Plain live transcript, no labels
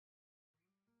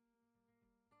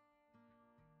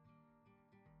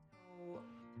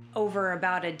over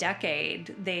about a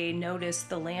decade, they noticed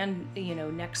the land,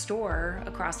 next door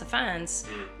across the fence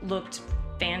looked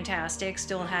fantastic,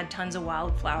 still had tons of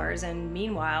wildflowers, and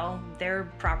meanwhile,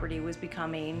 their property was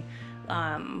becoming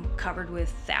covered with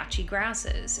thatchy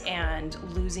grasses and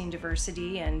losing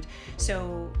diversity, and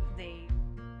so they...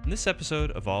 In this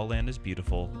episode of All Land is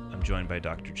Beautiful, I'm joined by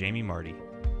Dr. Jaymee Marty,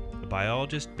 a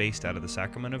biologist based out of the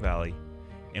Sacramento Valley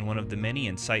and one of the many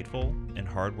insightful and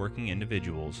hardworking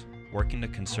individuals working to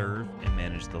conserve and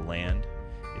manage the land,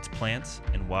 its plants,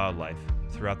 and wildlife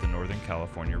throughout the Northern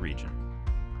California region.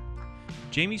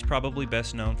 Jaymee's probably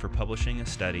best known for publishing a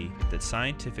study that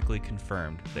scientifically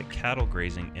confirmed that cattle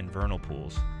grazing in vernal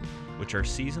pools, which are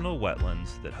seasonal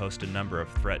wetlands that host a number of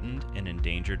threatened and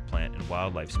endangered plant and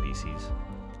wildlife species,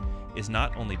 is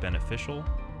not only beneficial,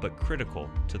 but critical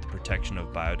to the protection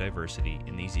of biodiversity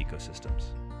in these ecosystems.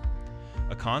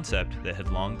 A concept that had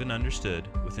long been understood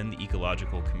within the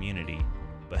ecological community,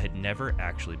 but had never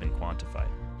actually been quantified.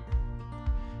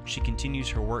 She continues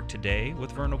her work today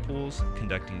with vernal pools,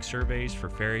 conducting surveys for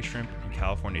fairy shrimp and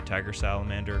California tiger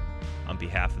salamander on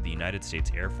behalf of the United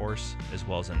States Airforce, as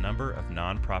well as a number of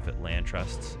nonprofit land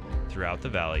trusts throughout the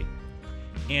valley,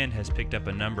 and has picked up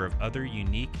a number of other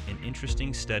unique and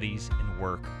interesting studies and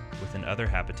work within other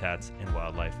habitats and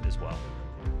wildlife as well.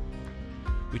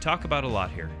 We talk about a lot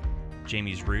here: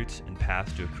 Jaymee's roots and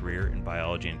path to a career in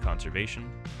biology and conservation,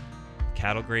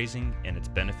 cattle grazing and its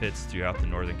benefits throughout the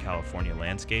Northern California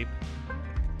landscape,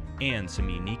 and some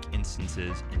unique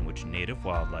instances in which native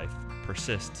wildlife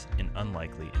persists in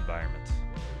unlikely environments.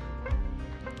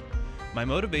 My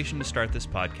motivation to start this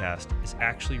podcast is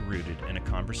actually rooted in a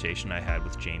conversation I had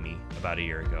with Jaymee about a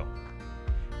year ago.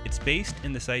 It's based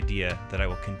in this idea that I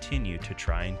will continue to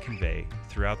try and convey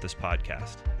throughout this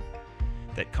podcast,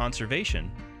 that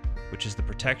conservation, which is the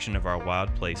protection of our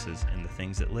wild places and the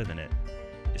things that live in it,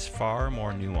 is far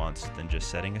more nuanced than just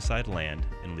setting aside land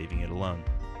and leaving it alone.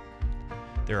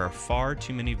 There are far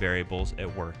too many variables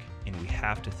at work, and we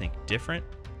have to think different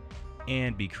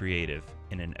and be creative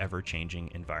in an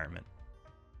ever-changing environment.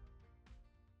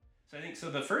 So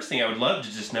the first thing I would love to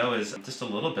just know is just a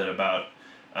little bit about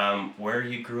where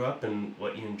you grew up and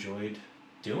what you enjoyed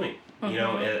doing,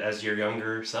 as your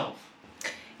younger self.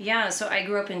 Yeah, so I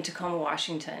grew up in Tacoma,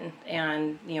 Washington,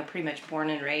 and, pretty much born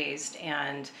and raised.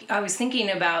 And I was thinking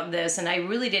about this, and I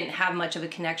really didn't have much of a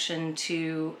connection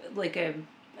to,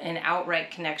 an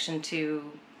outright connection to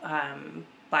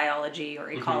biology or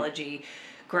ecology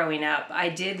growing up. I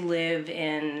did live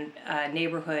in a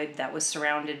neighborhood that was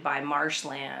surrounded by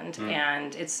marshland,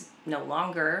 and it's no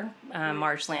longer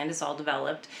marshland, it's all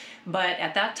developed. But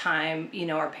at that time,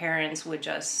 our parents would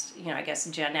just, I guess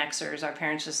Gen Xers, our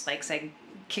parents just say,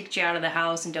 kicked you out of the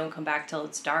house and don't come back till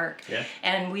it's dark. Yeah.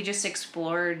 And we just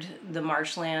explored the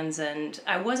marshlands, and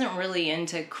I wasn't really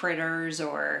into critters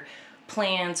or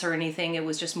plants or anything. It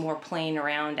was just more playing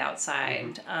around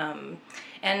outside.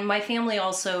 And my family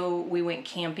also, we went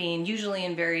camping, usually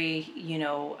in very,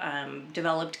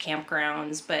 developed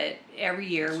campgrounds, but every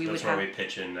year we would have... That's where we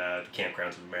pitch in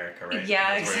Campgrounds of America, right?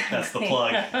 Yeah, exactly. That's the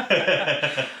plug.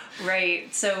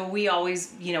 Right. So we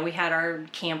always, we had our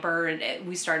camper, and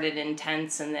we started in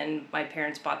tents, and then my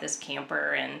parents bought this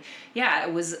camper, and yeah,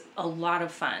 it was a lot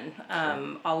of fun.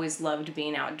 Always loved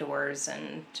being outdoors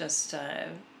and just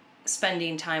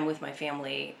spending time with my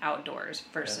family outdoors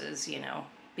versus,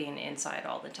 being inside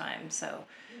all the time. So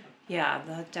yeah,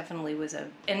 that definitely was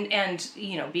and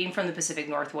being from the Pacific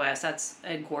Northwest, that's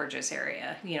a gorgeous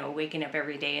area, waking up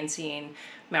every day and seeing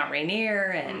Mount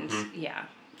Rainier and yeah.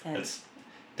 And it's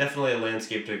definitely a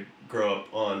landscape to grow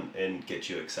up on and get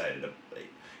you excited.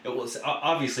 It was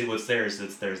obviously what's there is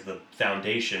that there's the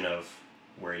foundation of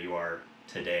where you are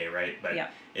today, right? But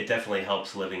it definitely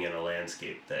helps living in a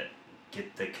landscape that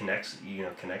connects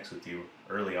with you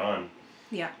early on.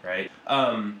 Yeah. Right.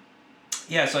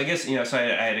 So I guess so I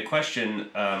had a question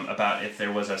about if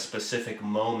there was a specific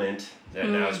moment that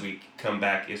now as we come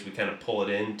back, as we kind of pull it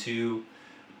into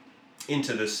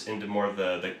more of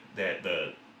this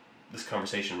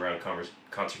conversation around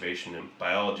conservation and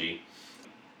biology.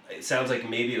 It sounds like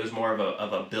maybe it was more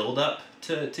of a build up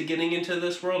to getting into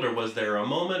this world, or was there a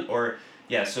moment? Or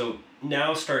so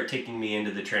now start taking me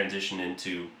into the transition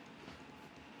into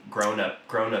grown up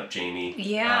Jaymee.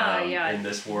 In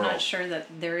this world. I'm not sure that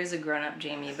there is a grown up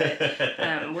Jaymee, but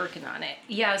I'm working on it.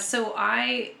 Yeah, so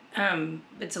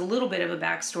it's a little bit of a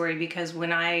backstory, because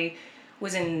when I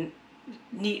wanted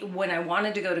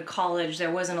to go to college,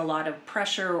 there wasn't a lot of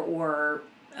pressure or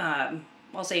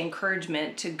I'll say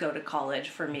encouragement to go to college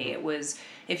for me. It was,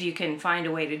 if you can find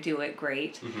a way to do it,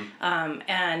 great.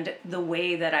 And the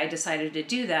way that I decided to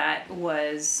do that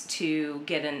was to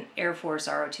get an Air Force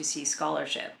ROTC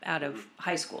scholarship out of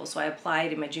high school. So I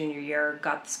applied in my junior year,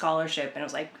 got the scholarship, and I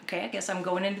was like, okay, I guess I'm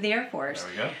going into the Air Force.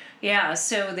 There we go. Yeah,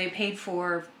 so they paid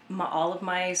for all of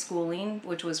my schooling,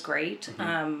 which was great.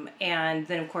 And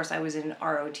then, of course, I was in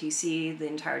ROTC the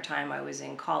entire time I was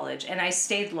in college. And I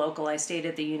stayed local. I stayed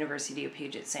at the University of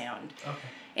Puget Sound. Okay.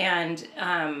 And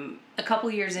a couple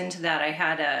years into that, I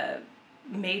had a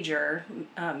Major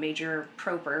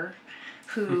Proper,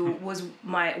 who was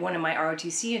one of my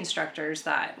ROTC instructors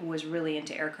that was really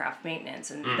into aircraft maintenance.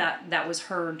 And that was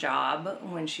her job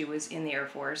when she was in the Air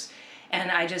Force. And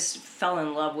I just fell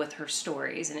in love with her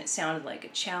stories, and it sounded like a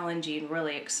challenging,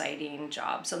 really exciting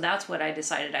job. So that's what I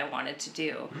decided I wanted to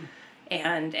do.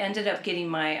 And ended up getting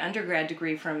my undergrad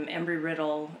degree from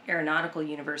Embry-Riddle Aeronautical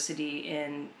University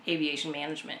in aviation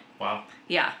management. Wow.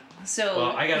 Yeah. So.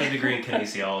 Well, I got a degree in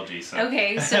kinesiology, so.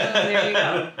 Okay, so there you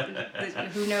go.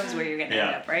 Who knows where you're going to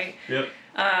end up, right? Yep.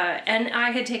 And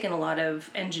I had taken a lot of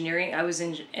engineering. I was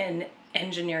in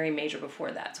engineering major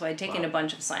before that, so I'd taken a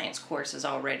bunch of science courses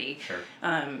already. Sure.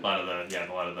 A lot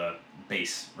of the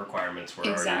base requirements were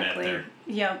already met there.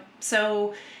 Yeah.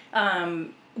 So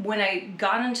when I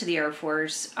got into the Air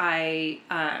Force, I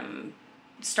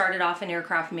started off in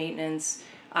aircraft maintenance.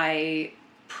 I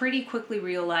pretty quickly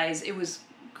realized it was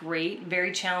great,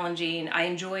 very challenging. I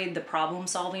enjoyed the problem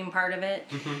solving part of it.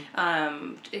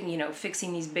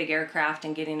 Fixing these big aircraft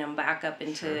and getting them back up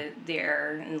into the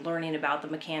air and learning about the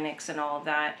mechanics and all of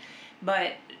that.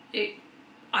 But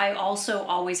I also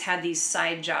always had these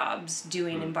side jobs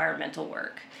doing environmental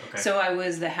work. Okay. So I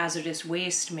was the hazardous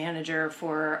waste manager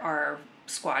for our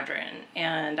squadron,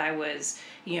 and I was,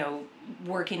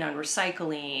 working on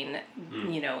recycling,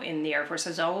 in the Air Force.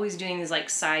 I was always doing these like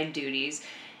side duties.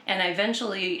 And I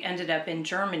eventually ended up in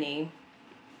Germany,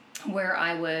 where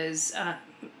I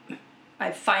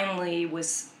finally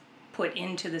was put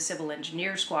into the civil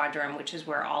engineer squadron, which is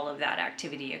where all of that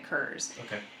activity occurs.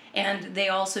 Okay. And they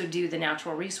also do the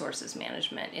natural resources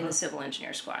management in the civil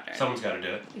engineer squadron. Someone's got to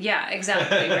do it. Yeah,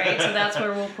 exactly, right? So that's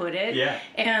where we'll put it. Yeah.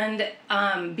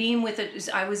 And being with it,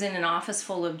 I was in an office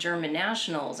full of German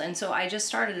nationals, and so I just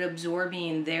started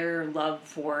absorbing their love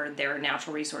for their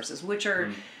natural resources, which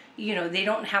are... they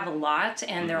don't have a lot,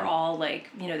 and they're all like,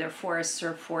 their forests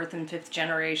are 4th and 5th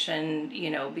generation,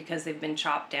 because they've been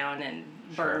chopped down and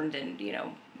burned and,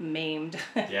 maimed.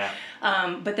 Yeah.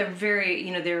 But they're very,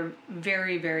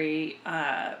 very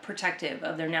protective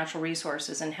of their natural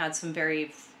resources and had some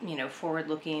very,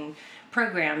 forward-looking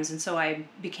programs. And so I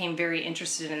became very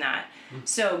interested in that.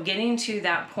 So getting to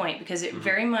that point, because it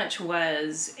very much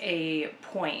was a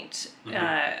point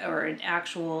or an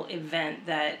actual event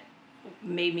that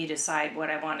made me decide what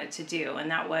I wanted to do.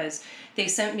 And that was, they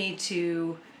sent me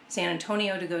to San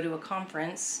Antonio to go to a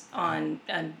conference on,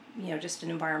 just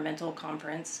an environmental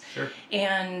conference. Sure.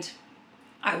 And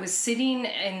I was sitting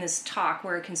in this talk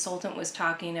where a consultant was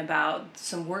talking about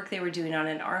some work they were doing on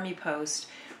an Army post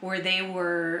where they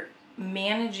were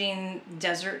managing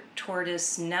desert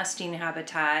tortoise nesting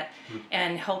habitat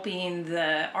and helping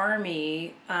the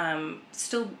Army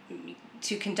still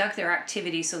to conduct their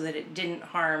activity so that it didn't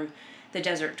harm the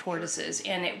desert tortoises.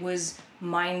 And it was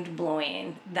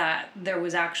mind-blowing that there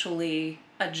was actually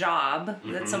a job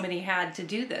that somebody had to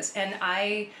do this. And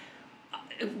I,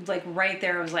 right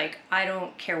there, I was like, I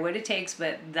don't care what it takes,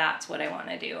 but that's what I want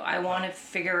to do. I want to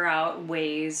figure out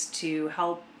ways to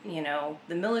help, the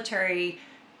military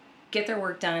get their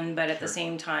work done, but at the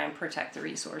same time protect the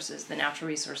resources, the natural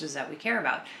resources that we care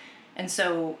about. And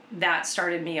so that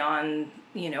started me on,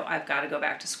 I've got to go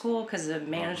back to school because the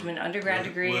management undergrad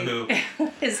degree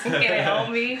isn't going to help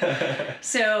me.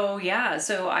 So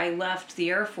I left the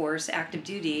Air Force active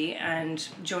duty and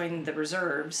joined the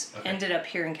reserves, ended up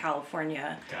here in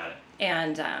California. Got it.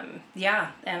 And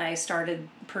and I started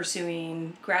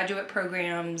pursuing graduate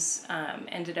programs,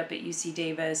 ended up at UC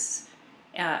Davis.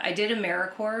 I did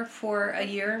AmeriCorps for a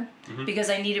year because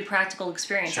I needed practical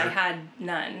experience. Sure. I had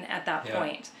none at that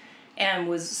point. And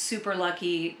was super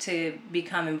lucky to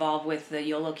become involved with the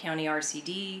Yolo County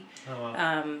RCD,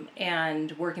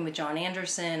 and working with John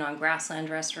Anderson on grassland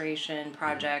restoration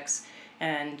projects.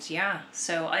 And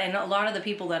and a lot of the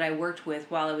people that I worked with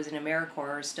while I was in AmeriCorps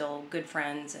are still good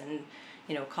friends and,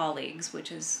 colleagues,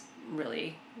 which is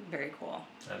really very cool.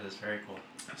 That is very cool.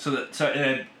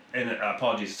 And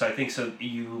apologies. So I think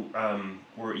you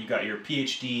you got your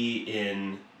PhD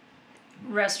in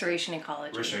restoration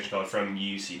ecology. Restoration ecology from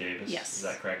UC Davis. Yes. Is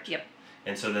that correct? Yep.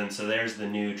 And so there's the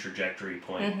new trajectory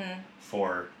point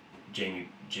for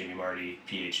Jaymee Marty,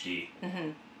 PhD.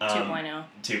 2.0.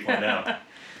 2.0.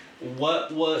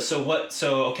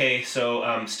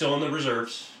 Still in the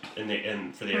reserves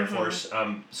for the Air Force.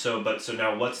 So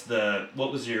now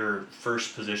what was your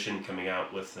first position coming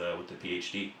out with the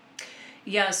PhD?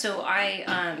 Yeah, so I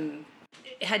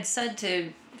had said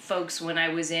to folks when I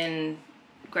was in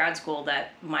grad school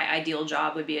that my ideal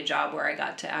job would be a job where I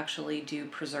got to actually do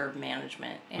preserve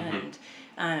management, and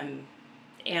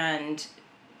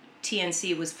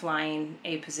TNC was flying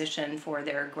a position for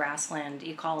their grassland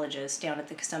ecologist down at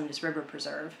the Cosumnes River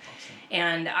Preserve. Awesome.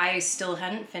 And I still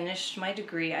hadn't finished my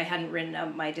degree. I hadn't written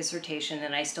up my dissertation,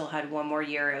 and I still had one more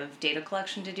year of data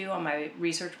collection to do on my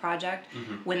research project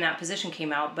when that position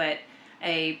came out. But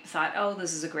I thought, oh,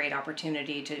 this is a great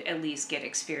opportunity to at least get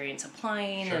experience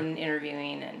applying and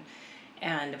interviewing,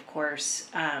 and of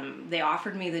course they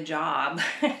offered me the job.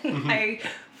 I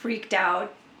freaked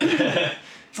out. A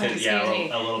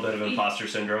little bit of imposter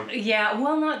syndrome. Yeah,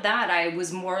 well, not that. I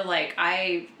was more like,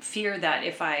 I fear that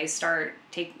if I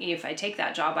take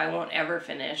that job, I won't ever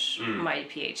finish my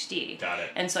PhD. Got it.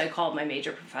 And so I called my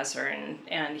major professor,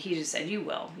 and he just said, "You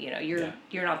will.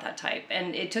 You're not that type."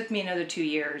 And it took me another 2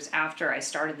 years after I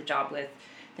started the job with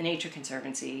the Nature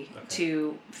Conservancy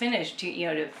to finish,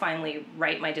 to finally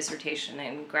write my dissertation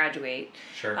and graduate.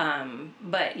 Sure.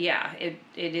 But yeah, I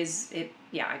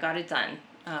got it done.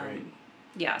 Great.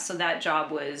 Yeah, so that job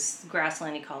was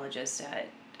grassland ecologist at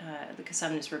the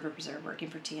Cosumnes River Preserve, working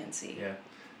for TNC. Yeah,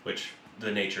 which the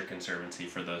Nature Conservancy,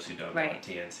 for those who don't know what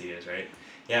TNC is, right?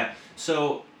 Yeah.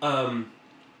 So,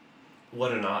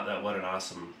 what an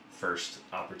awesome first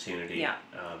opportunity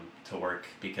to work,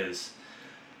 because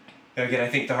again, I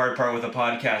think the hard part with a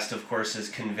podcast, of course, is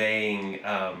conveying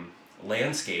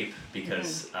landscape,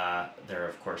 because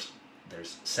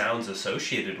there's sounds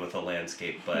associated with a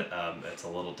landscape, but it's a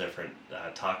little different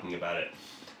talking about it.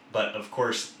 But of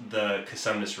course, the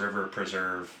Cosumnes River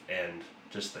Preserve and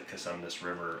just the Cosumnes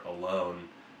River alone,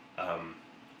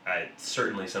 it's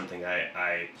certainly something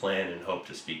I plan and hope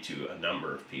to speak to a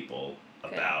number of people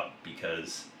about,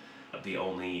 because the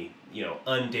only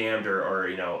undammed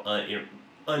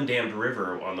undammed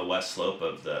river on the west slope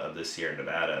of the Sierra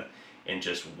Nevada, and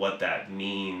just what that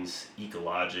means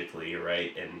ecologically,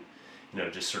 right? And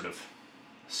just sort of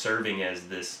serving as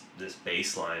this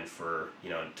baseline for,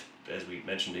 as we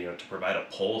mentioned, to provide a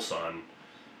pulse on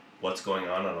what's going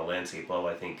on a landscape level.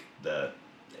 I think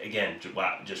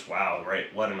wow, right?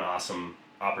 What an awesome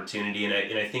opportunity. And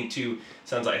I think too,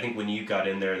 I think when you got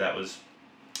in there, that was,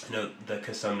 the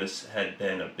Cosumnes had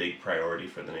been a big priority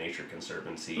for the Nature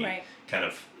Conservancy, kind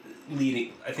of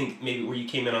leading, I think maybe where you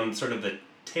came in on sort of the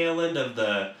tail end of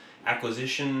the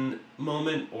acquisition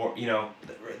moment, or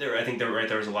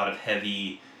there was a lot of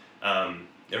heavy,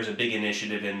 there was a big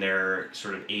initiative in their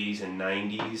sort of 80s and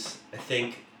 90s, I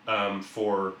think,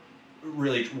 for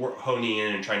really honing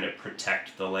in and trying to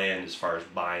protect the land as far as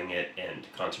buying it and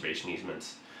conservation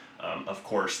easements. Of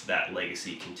course, that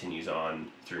legacy continues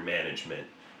on through management,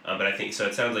 but I think so.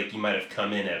 It sounds like you might have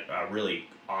come in at a really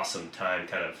awesome time,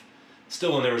 kind of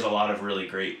still when there was a lot of really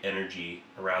great energy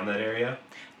around that area.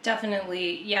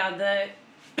 Definitely, yeah. The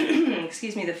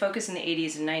the focus in the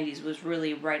 80s and 90s was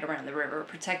really right around the river,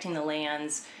 protecting the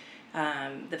lands,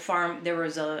 the farm. There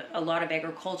was a lot of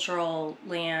agricultural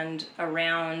land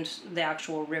around the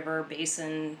actual river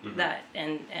basin that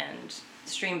and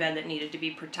stream bed that needed to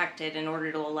be protected in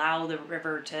order to allow the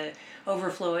river to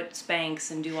overflow its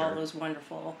banks and do all those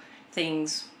wonderful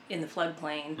things in the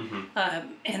floodplain.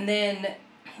 And then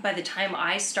by the time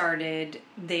I started,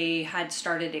 they had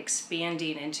started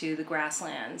expanding into the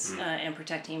grasslands and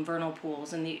protecting vernal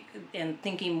pools and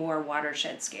thinking more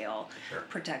watershed scale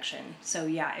protection. So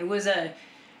yeah, it was a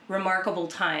remarkable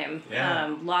time.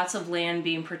 Lots of land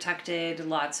being protected,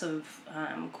 lots of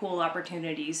cool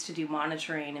opportunities to do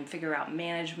monitoring and figure out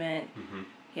management.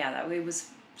 Yeah, that way was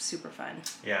super fun.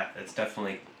 Yeah, it's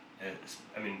definitely,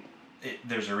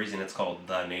 there's a reason it's called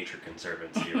the Nature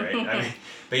Conservancy, right?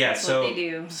 But yeah, that's what they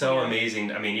do. Amazing.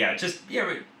 To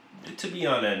be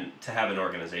to have an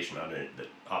organization on it that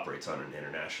operates on an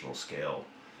international scale,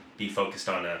 be focused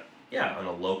on an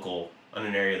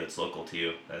area that's local to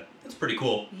you. That's pretty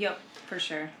cool. Yep, for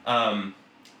sure. Well,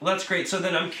 that's great. So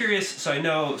then I'm curious. So I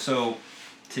know. So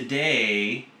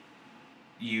today,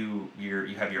 you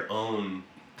have your own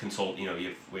consult. We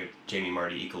have Jaymee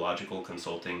Marty Ecological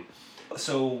Consulting.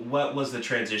 So what was the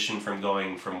transition from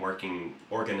going from working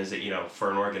for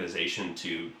an organization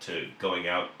to going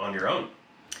out on your own?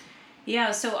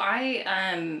 Yeah, so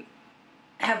I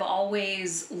have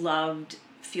always loved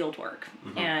field work,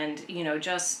 and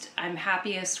I'm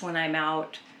happiest when I'm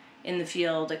out in the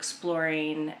field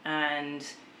exploring and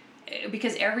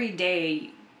because every day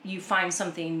you find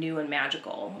something new and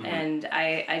magical. And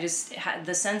I just had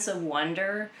the sense of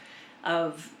wonder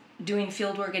of doing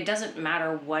field work. It doesn't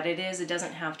matter what it is. It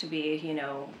doesn't have to be,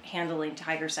 handling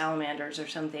tiger salamanders or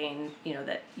something,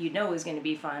 that is going to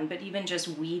be fun. But even just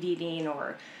weed eating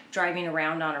or driving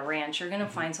around on a ranch, you're going to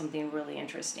find something really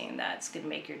interesting that's going to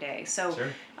make your day. So Sure.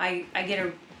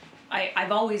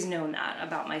 I've always known that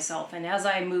about myself. And as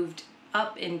I moved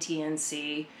up in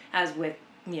TNC, as with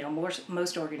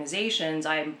most organizations,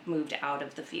 I moved out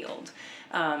of the field,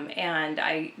 and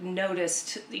I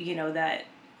noticed that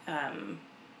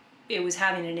it was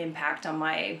having an impact on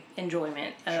my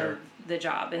enjoyment of the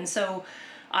job. And so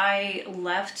I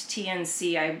left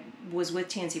TNC. I was with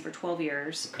TNC for 12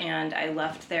 years, and I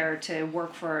left there to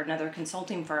work for another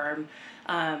consulting firm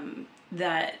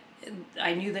that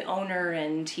I knew the owner,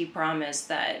 and he promised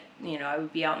that, I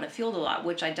would be out in the field a lot,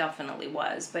 which I definitely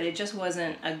was, but it just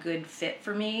wasn't a good fit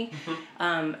for me.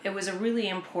 It was a really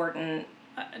important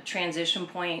transition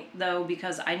point, though,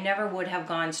 because I never would have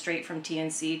gone straight from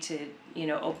TNC to,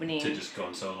 opening. To just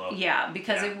going solo. Yeah,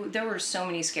 because there were so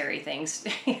many scary things.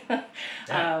 Of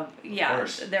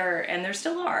course. There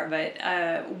still are,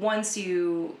 but once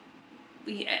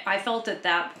I felt at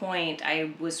that point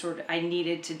I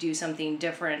needed to do something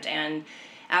different, and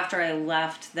after I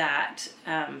left that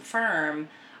firm,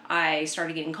 I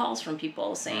started getting calls from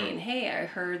people saying, "Hey, I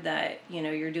heard that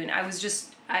you're doing." I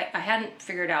hadn't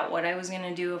figured out what I was going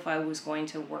to do, if I was going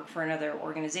to work for another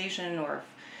organization or,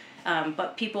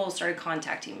 but people started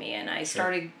contacting me, and I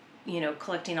started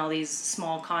collecting all these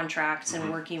small contracts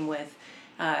and working with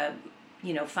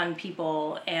fun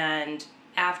people. And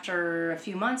after a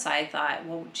few months, I thought,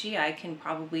 well, gee, I can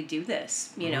probably do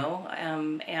this,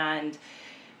 and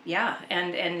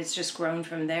it's just grown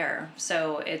from there.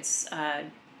 So it's not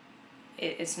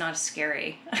as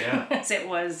scary as it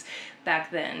was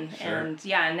back then. Sure. And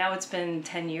now it's been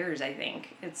 10 years, I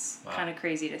think. It's kind of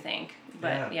crazy to think,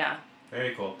 but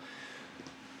Very cool.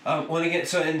 Well, again,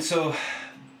 so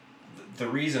the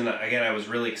reason, again, I was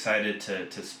really excited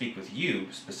to speak with you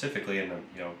specifically, and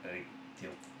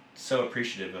so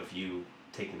appreciative of you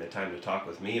taking the time to talk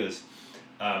with me, was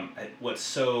what's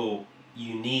so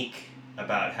unique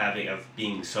about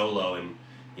being solo and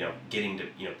getting to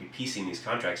be piecing these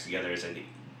contracts together is, I think,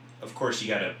 of course, you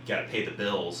gotta pay the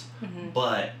bills,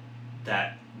 but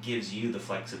that gives you the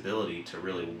flexibility to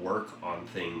really work on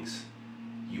things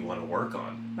you want to work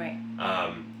on. Right.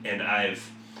 And I've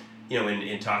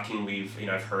in talking,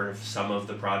 I've heard of some of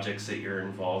the projects that you're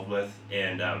involved with,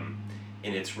 and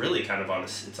it's really kind of on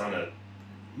a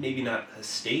maybe not a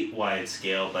statewide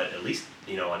scale, but at least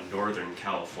on Northern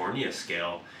California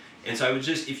scale. And so I would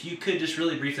if you could just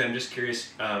really briefly, I'm just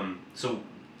curious, so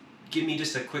give me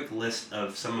just a quick list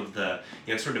of some of the,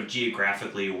 sort of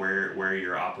geographically where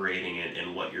you're operating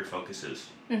and what your focus is.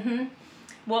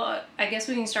 Well, I guess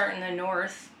we can start in the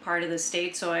north part of the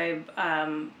state. So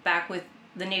I'm back with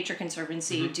the Nature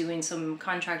Conservancy, doing some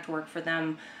contract work for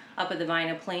them up at the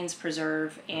Vina Plains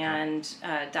Preserve and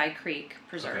Dye Creek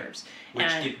Preserves.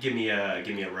 Okay. Which give me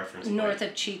a reference. North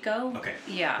of Chico. Okay.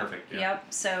 Yeah. Perfect. Yeah. Yep.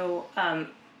 So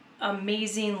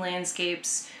amazing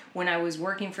landscapes. When I was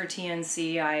working for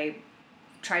TNC, I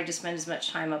tried to spend as much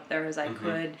time up there as I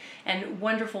could, and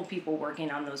wonderful people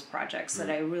working on those projects that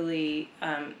I really,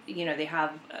 they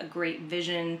have a great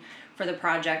vision for the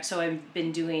project. So I've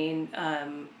been doing,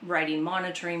 writing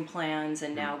monitoring plans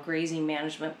and now grazing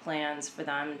management plans for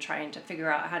them, trying to figure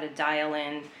out how to dial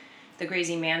in the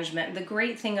grazing management. The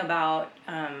great thing about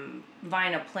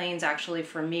Vina Plains, actually,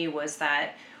 for me, was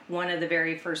that one of the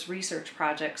very first research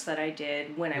projects that I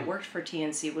did when I worked for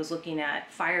TNC was looking at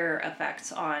fire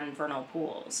effects on vernal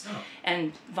pools.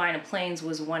 And Vina Plains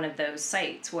was one of those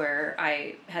sites where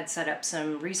I had set up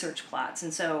some research plots.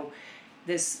 And so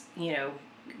this,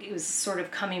 it was sort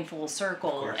of coming full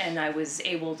circle, and I was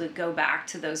able to go back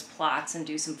to those plots and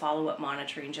do some follow-up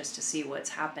monitoring just to see what's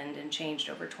happened and changed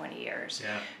over 20 years.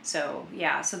 So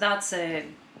that's a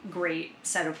great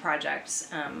set of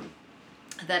projects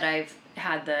that I've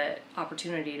had the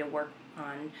opportunity to work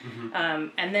on.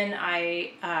 And then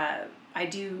I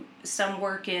do some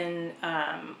work in,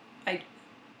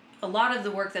 a lot of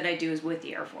the work that I do is with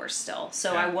the Air Force still.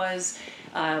 So I was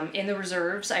in the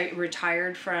reserves. I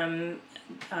retired from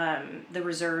the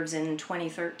reserves in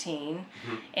 2013,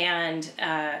 and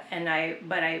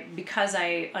because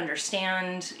I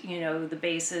understand the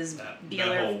bases, the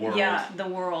whole world. The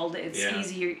world, it's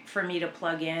easier for me to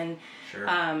plug in. Sure.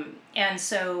 And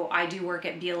so I do work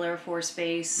at Beale Air Force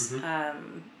Base,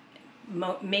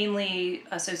 mainly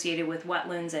associated with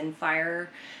wetlands and fire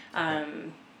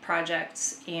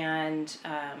projects, and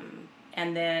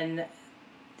then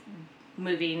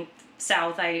moving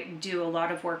south, I do a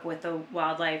lot of work with the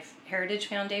Wildlife Heritage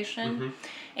Foundation.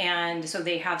 And so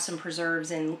they have some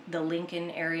preserves in the Lincoln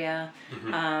area.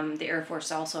 The Air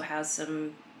Force also has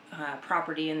some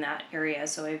property in that area,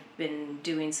 so I've been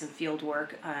doing some field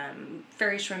work,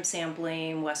 fairy shrimp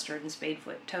sampling, western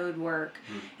spadefoot toad work,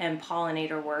 and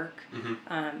pollinator work.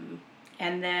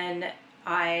 And then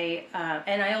I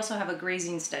also have a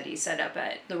grazing study set up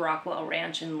at the Rockwell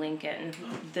Ranch in Lincoln.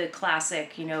 The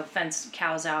classic, fence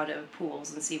cows out of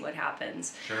pools and see what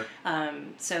happens. Sure.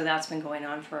 So that's been going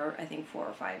on for, I think, 4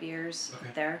 or 5 years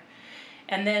up there.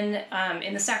 And then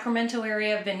in the Sacramento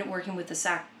area, I've been working with the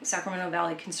Sacramento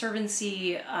Valley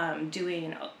Conservancy,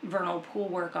 doing vernal pool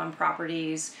work on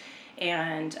properties,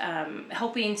 and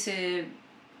helping to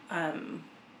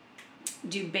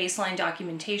do baseline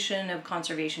documentation of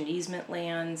conservation easement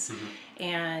lands,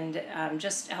 and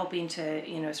just helping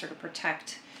to sort of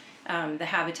protect the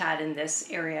habitat in this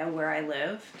area where I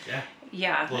live.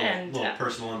 Yeah, a little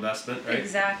personal investment, right?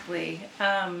 Exactly.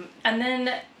 And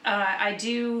then I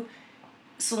do.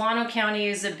 Solano County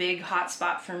is a big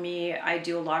hotspot for me. I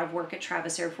do a lot of work at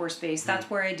Travis Air Force Base. That's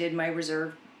where I did my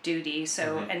reserve duty.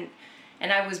 So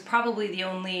and I was probably the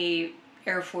only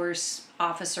Air Force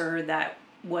officer that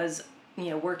was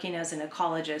working as an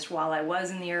ecologist while I was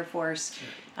in the Air Force.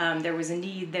 There was a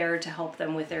need there to help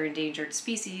them with their endangered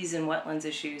species and wetlands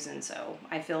issues, and so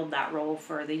I filled that role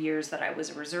for the years that I was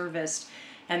a reservist.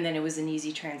 And then it was an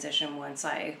easy transition once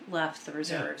I left the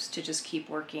reserves to just keep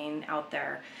working out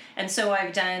there. And so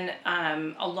I've done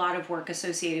a lot of work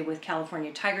associated with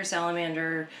California tiger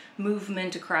salamander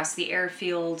movement across the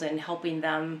airfield and helping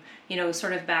them,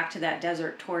 sort of back to that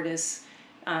desert tortoise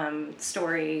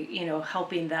story,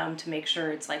 helping them to make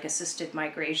sure it's like assisted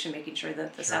migration, making sure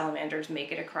that the salamanders make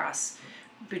it across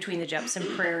between the Jepson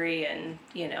Prairie and,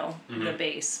 the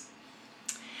base.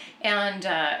 And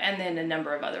then a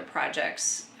number of other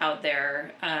projects out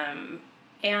there.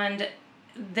 And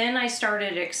then I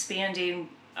started expanding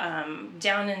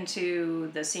down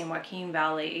into the San Joaquin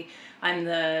Valley.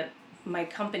 My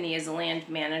company is a land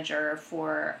manager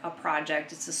for a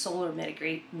project. It's a solar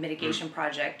mitigation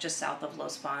project just south of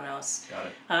Los Banos. Got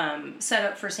it. Set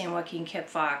up for San Joaquin kip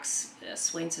fox,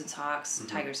 Swainson's hawks,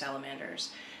 tiger salamanders.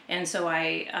 And so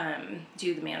I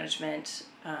do the management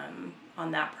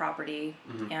on that property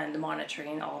and the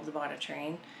monitoring, all of the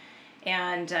monitoring.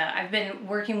 And I've been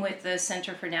working with the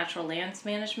Center for Natural Lands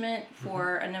Management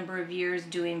for a number of years,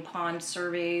 doing pond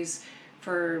surveys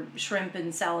for shrimp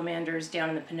and salamanders down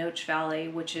in the Pinoche Valley,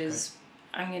 which is,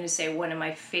 I'm going to say, one of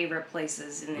my favorite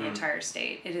places in the entire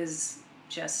state. It is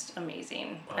just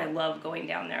amazing. Wow. I love going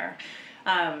down there.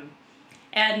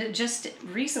 And just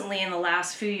recently, in the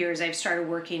last few years, I've started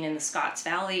working in the Scotts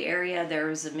Valley area. There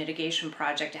was a mitigation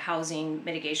project, a housing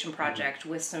mitigation project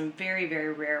with some very,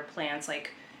 very rare plants.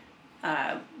 Like,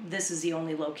 this is the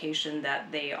only location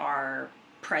that they are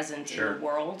present in the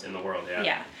world. In the world,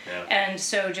 yeah. And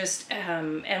so just,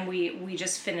 and we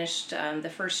just finished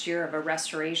the first year of a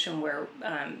restoration where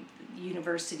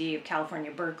University of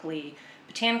California, Berkeley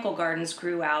Botanical Gardens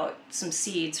grew out some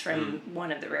seeds from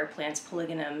one of the rare plants,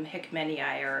 Polygonum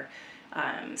hickmanii, or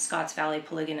Scotts Valley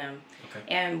Polygonum,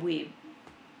 and we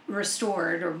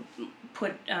restored or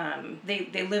put.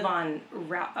 They live on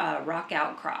rock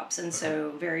outcrops, and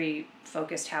so very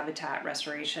focused habitat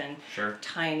restoration. Sure.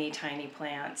 Tiny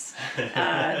plants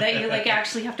that you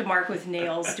actually have to mark with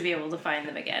nails to be able to find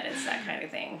them again. It's that kind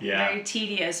of thing. Yeah. Very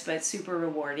tedious but super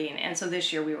rewarding. And so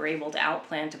this year we were able to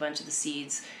outplant a bunch of the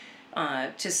seeds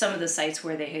to some of the sites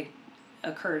where they had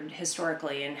occurred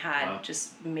historically and had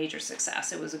just major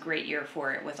success. It was a great year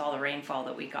for it with all the rainfall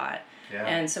that we got. Yeah.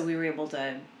 And so we were able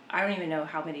to, I don't even know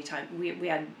how many times, we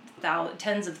had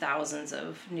tens of thousands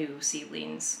of new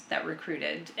seedlings that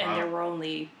recruited, and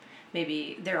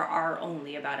there are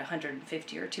only about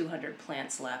 150 or 200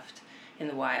 plants left in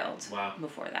the wild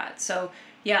before that. So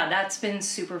yeah, that's been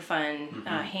super fun.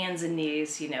 Hands and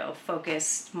knees,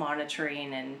 focused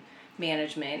monitoring and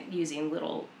management using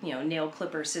little, nail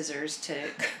clipper scissors to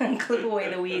clip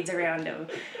away the weeds around them,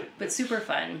 but super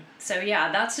fun. So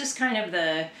yeah, that's just kind of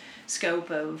the scope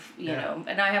of,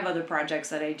 and I have other projects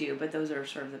that I do, but those are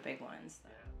sort of the big ones.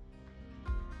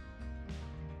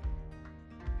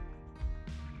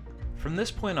 From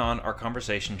this point on, our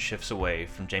conversation shifts away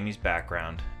from Jaymee's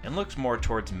background and looks more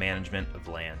towards management of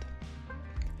land.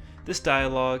 This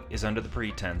dialogue is under the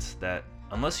pretense that,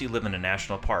 unless you live in a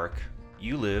national park,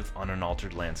 you live on an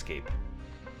altered landscape.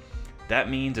 That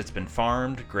means it's been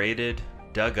farmed, graded,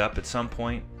 dug up at some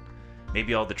point.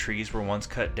 Maybe all the trees were once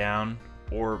cut down,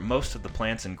 or most of the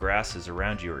plants and grasses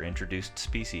around you are introduced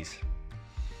species.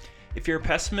 If you're a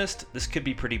pessimist, this could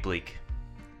be pretty bleak.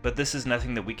 But this is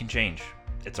nothing that we can change.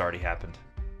 It's already happened.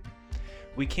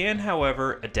 We can,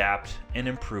 however, adapt and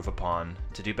improve upon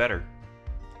to do better.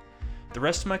 The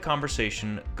rest of my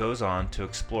conversation goes on to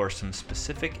explore some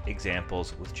specific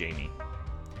examples with Jaymee,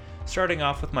 starting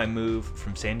off with my move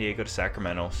from San Diego to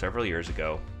Sacramento several years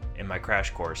ago and my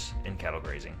crash course in cattle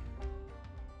grazing.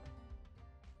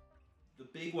 The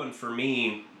big one for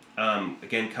me,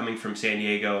 again, coming from San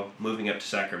Diego, moving up to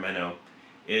Sacramento,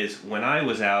 is when I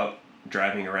was out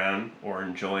driving around or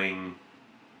enjoying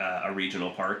a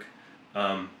regional park,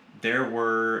 there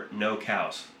were no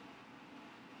cows.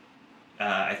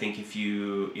 I think if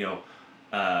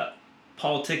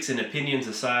politics and opinions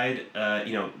aside,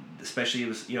 especially it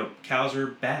was, cows are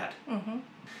bad. Mm-hmm.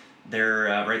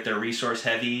 They're resource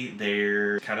heavy.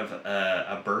 They're kind of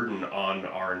a burden on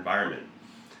our environment.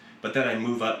 But then I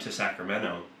move up to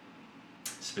Sacramento,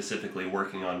 specifically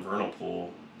working on vernal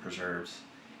pool preserves,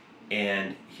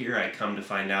 and here I come to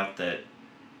find out that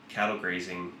cattle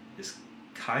grazing is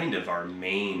kind of our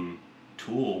main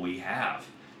tool we have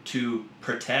to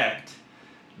protect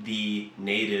the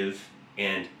native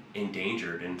and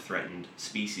endangered and threatened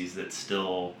species that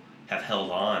still have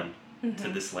held on to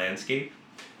this landscape.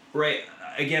 Right.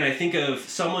 Again, I think of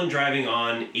someone driving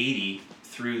on 80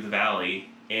 through the valley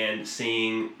and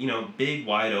seeing, big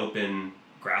wide open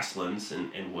grasslands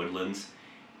and woodlands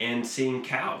and seeing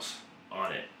cows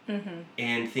on it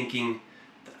and thinking,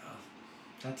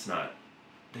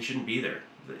 they shouldn't be there.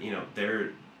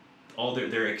 They're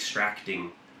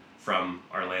extracting from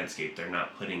our landscape. They're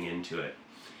not putting into it.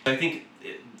 I think,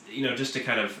 just to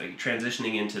kind of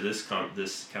transitioning into this kind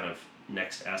of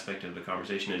next aspect of the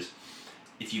conversation is,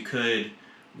 if you could,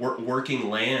 working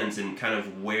lands and kind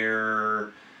of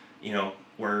where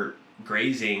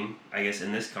grazing, I guess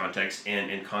in this context,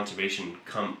 and conservation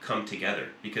come together,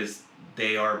 because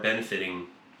they are benefiting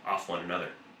off one another.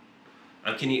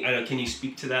 Can you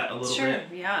speak to that a little bit? Sure.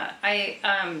 Yeah.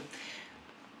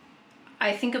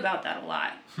 I think about that a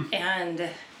lot. And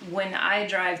when I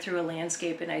drive through a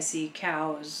landscape and I see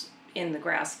cows in the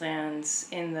grasslands,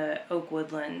 in the oak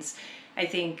woodlands, I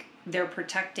think they're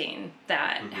protecting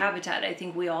that habitat. I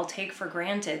think we all take for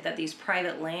granted that these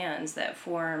private lands that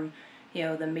form,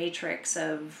 the matrix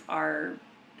of our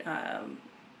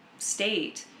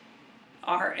state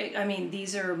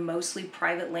these are mostly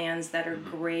private lands that are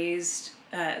grazed.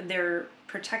 They're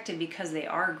protected because they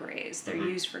are grazed. They're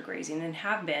used for grazing and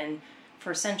have been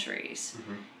for centuries.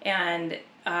 And,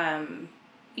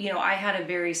 I had a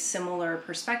very similar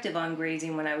perspective on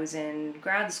grazing when I was in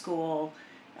grad school,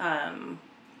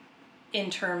 in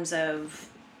terms of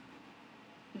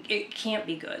it can't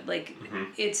be good. Like,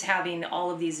 it's having all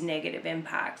of these negative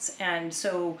impacts. And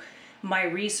so my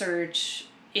research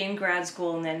in grad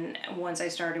school, and then once I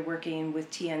started working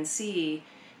with TNC,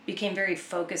 became very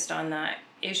focused on that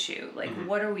issue. Like,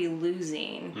 what are we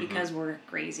losing because we're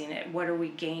grazing it? What are we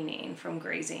gaining from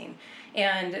grazing?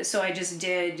 And so I just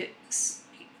did,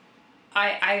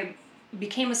 I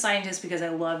became a scientist because I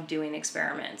love doing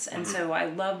experiments. And so I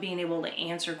love being able to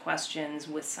answer questions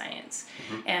with science.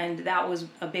 And that was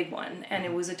a big one. And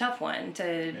it was a tough one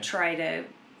to try to,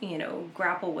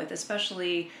 grapple with,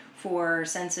 especially for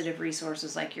sensitive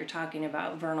resources like you're talking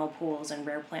about, vernal pools and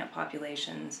rare plant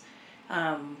populations.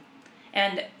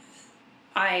 And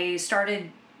I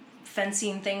started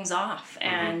fencing things off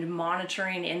and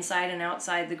monitoring inside and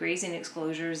outside the grazing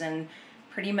exclosures, and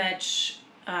pretty much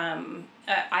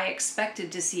I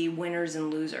expected to see winners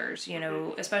and losers,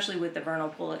 especially with the vernal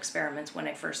pool experiments when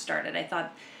I first started. I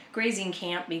thought grazing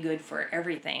can't be good for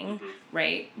everything,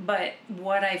 right? But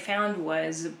what I found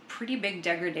was a pretty big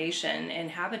degradation in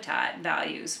habitat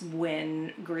values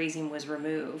when grazing was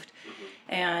removed.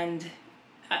 And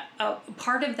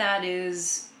part of that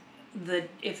is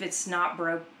if it's not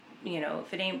broke,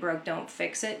 if it ain't broke, don't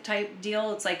fix it type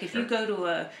deal. It's like if you go to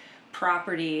a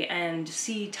property and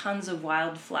see tons of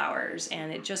wildflowers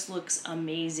and it just looks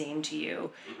amazing to you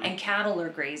and cattle are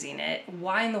grazing it,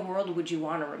 why in the world would you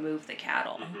want to remove the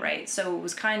cattle, right? So it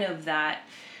was kind of that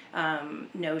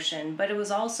notion, but it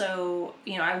was also,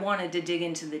 I wanted to dig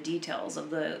into the details of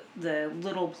the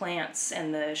little plants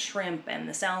and the shrimp and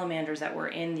the salamanders that were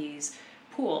in these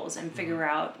pools and figure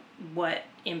out what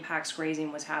impacts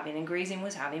grazing was having, and grazing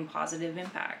was having positive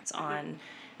impacts on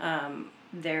them.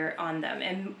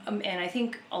 And I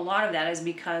think a lot of that is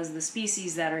because the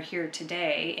species that are here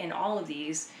today in all of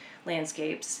these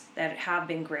landscapes that have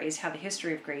been grazed, have a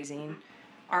history of grazing,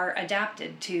 are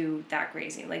adapted to that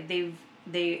grazing. Like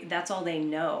that's all they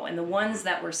know. And the ones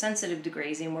that were sensitive to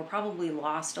grazing were probably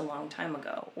lost a long time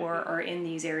ago, or are in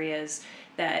these areas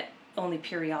that only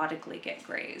periodically get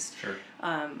grazed. Sure.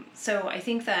 So I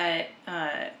think that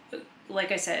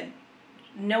like I said,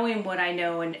 knowing what I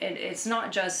know, and it's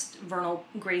not just vernal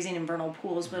grazing and vernal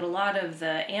pools, but a lot of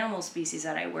the animal species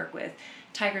that I work with,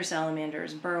 tiger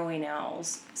salamanders, burrowing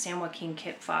owls, San Joaquin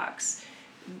kit fox,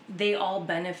 they all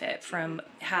benefit from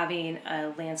having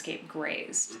a landscape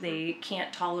grazed. They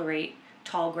can't tolerate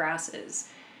tall grasses.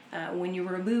 When you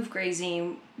remove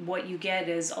grazing, what you get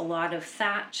is a lot of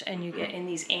thatch, and you get in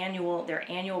these annual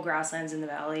grasslands in the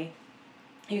valley.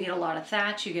 You get a lot of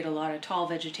thatch, you get a lot of tall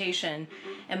vegetation,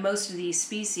 and most of these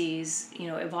species,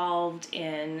 evolved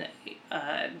in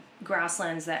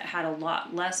grasslands that had a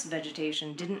lot less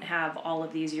vegetation, didn't have all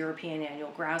of these European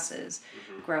annual grasses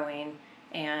growing,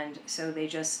 and so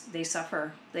they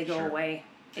suffer, they go away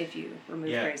if you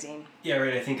remove grazing. Yeah,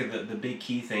 right. I think the big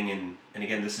key thing, and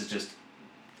again, this is just,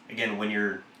 again, when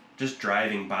you're just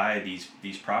driving by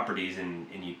these properties and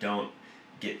you don't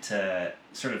get to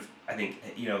sort of, I think,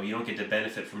 you don't get to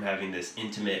benefit from having this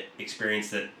intimate experience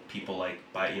that people like,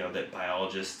 that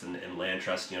biologists and land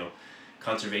trust,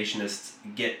 conservationists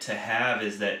get to have,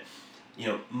 is that,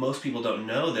 most people don't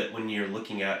know that when you're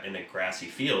looking out in a grassy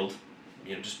field,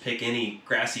 just pick any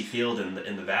grassy field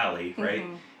in the valley, right?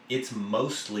 It's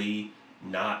mostly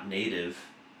not native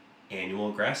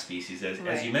annual grass species,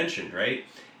 as you mentioned, right?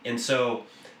 And so,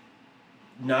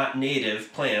 not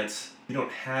native plants, we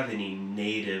don't have any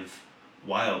native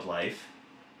wildlife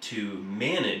to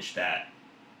manage that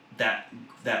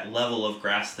level of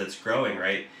grass that's growing,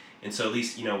 right? And so at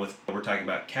least, we're talking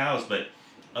about cows, but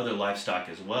other livestock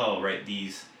as well, right?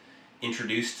 These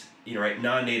introduced, right,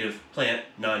 non-native plant,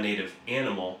 non-native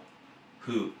animal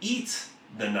who eats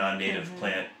the non-native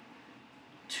plant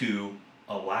to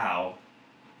allow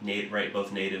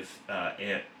both native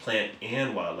plant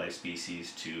and wildlife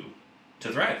species to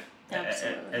thrive.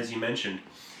 Absolutely. As you mentioned.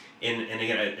 And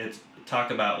again, it's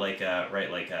talk about like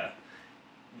a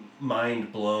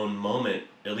mind blown moment,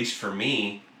 at least for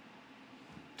me.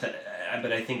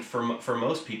 But I think for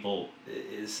most people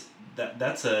is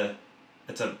it's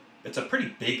a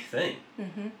pretty big thing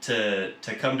to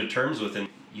come to terms with. And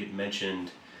you'd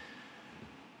mentioned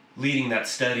leading that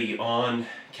study on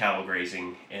cattle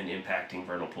grazing and impacting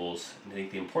vernal pools. And I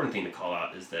think the important thing to call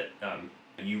out is that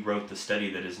you wrote the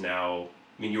study that is now.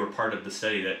 You were part of the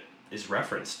study that is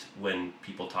referenced when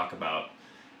people talk about,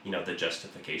 the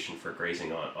justification for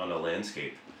grazing on a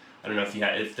landscape. I don't know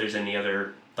if there's any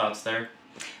other thoughts there.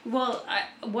 Well,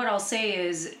 what I'll say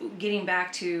is, getting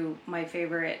back to my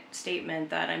favorite statement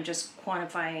that I'm just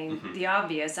quantifying the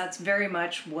obvious, that's very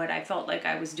much what I felt like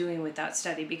I was doing with that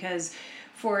study, because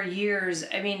for years,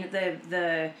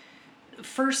 the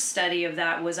first study of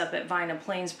that was up at Vina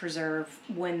Plains Preserve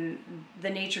when the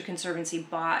Nature Conservancy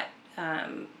bought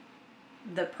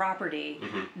the property.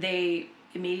 They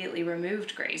immediately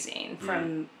removed grazing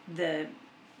from the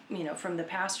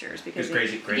pastures, because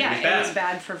grazing is bad. It was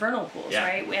bad for vernal pools,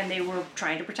 right? And they were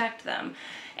trying to protect them.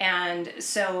 And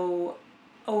so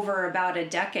over about a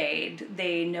decade,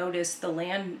 they noticed the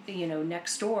land,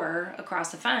 next door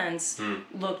across the fence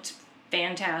looked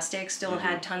fantastic, still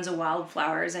had tons of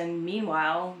wildflowers, and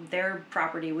meanwhile their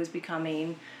property was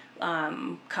becoming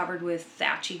covered with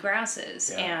thatchy grasses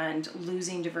and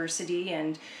losing diversity.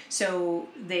 And so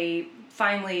they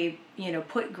finally,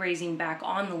 put grazing back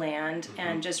on the land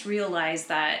and just realized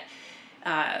that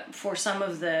for some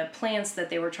of the plants that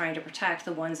they were trying to protect,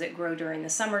 the ones that grow during the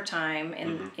summertime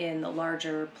in the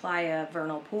larger playa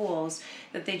vernal pools,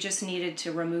 that they just needed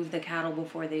to remove the cattle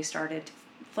before they started to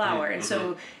flower. And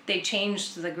so they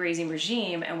changed the grazing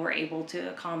regime and were able to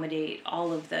accommodate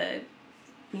all of the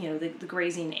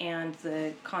grazing and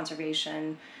the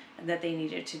conservation that they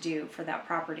needed to do for that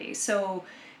property. So,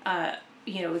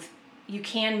 you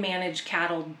can manage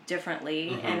cattle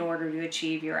differently in order to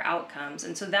achieve your outcomes.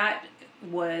 And so that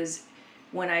was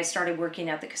when I started working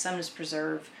at the Cosumnes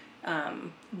Preserve,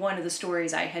 one of the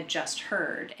stories I had just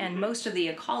heard. And most of the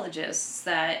ecologists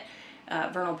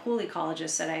vernal pool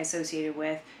ecologists that I associated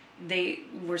with, they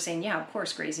were saying, yeah, of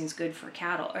course, grazing's good for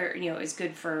cattle, or is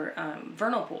good for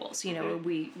vernal pools.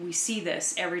 We see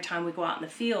this every time we go out in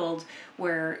the field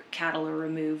where cattle are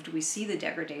removed. We see the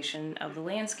degradation of the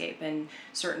landscape, and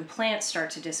certain plants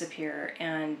start to disappear,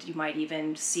 and you might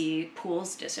even see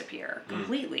pools disappear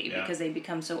completely because they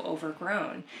become so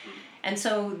overgrown. And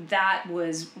so that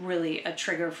was really a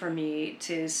trigger for me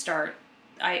to start.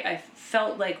 I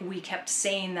felt like we kept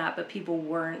saying that, but people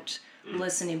weren't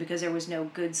listening because there was no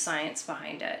good science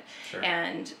behind it. Sure.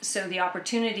 And so the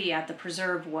opportunity at the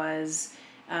preserve was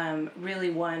really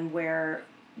one where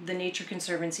the Nature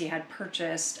Conservancy had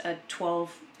purchased a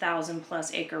 12,000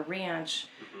 plus acre ranch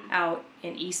out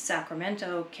in East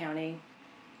Sacramento County.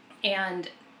 And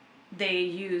they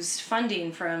used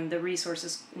funding from the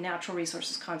Natural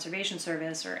Resources Conservation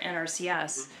Service, or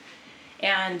NRCS,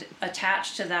 and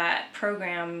attached to that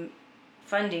program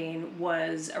funding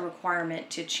was a requirement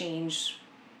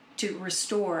to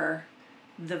restore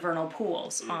the vernal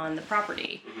pools on the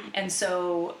property. And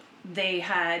so they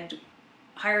had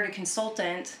hired a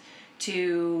consultant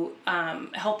to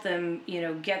help them,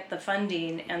 get the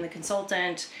funding, and the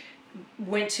consultant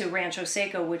went to Rancho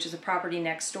Seco, which is a property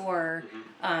next door,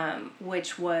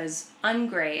 which was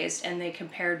ungrazed, and they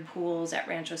compared pools at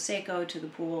Rancho Seco to the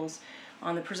pools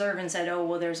on the preserve and said, oh,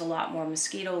 well, there's a lot more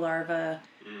mosquito larvae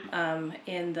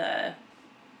in the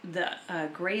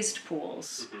grazed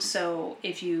pools. So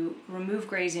if you remove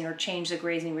grazing or change the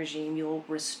grazing regime, you'll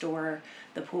restore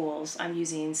the pools. I'm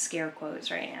using scare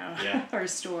quotes right now. Yeah.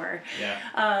 Restore.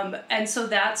 Yeah. And so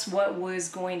that's what was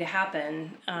going to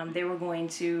happen. They were going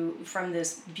to, from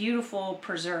this beautiful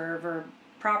preserve or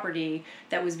property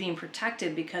that was being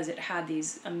protected because it had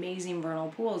these amazing vernal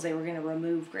pools, they were going to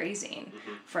remove grazing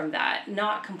from that.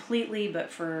 Not completely,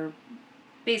 but for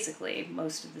basically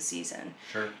most of the season.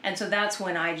 Sure. And so that's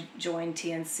when I joined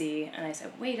TNC, and I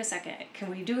said, wait a second, can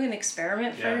we do an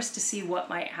experiment first to see what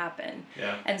might happen?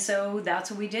 Yeah. And so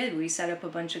that's what we did. We set up a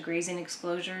bunch of grazing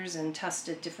exclosures and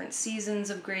tested different seasons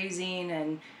of grazing,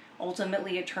 and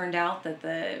ultimately it turned out that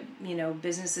the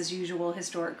business as usual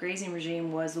historic grazing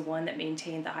regime was the one that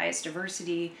maintained the highest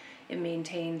diversity. It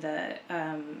maintained the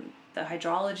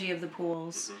hydrology of the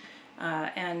pools,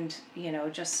 and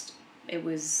just it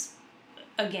was,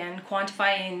 again,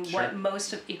 quantifying what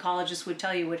most ecologists would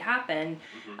tell you would happen,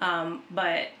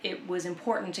 but it was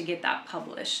important to get that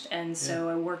published. And so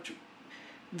I worked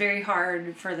very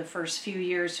hard for the first few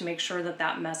years to make sure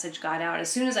that message got out. As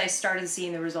soon as I started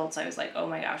seeing the results, I was like, oh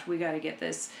my gosh, we got to get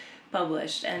this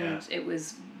published. And it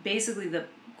was basically the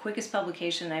quickest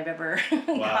publication I've ever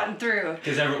gotten through.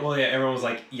 Because everyone was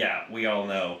like, yeah, we all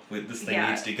know this thing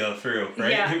needs to go through,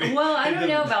 right? Yeah. Well, I don't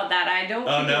know about that. I don't.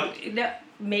 Oh, no?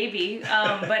 Maybe,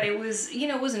 but it was,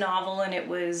 it was novel, and it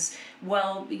was,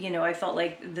 I felt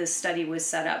like the study was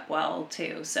set up well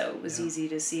too, so it was easy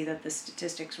to see that the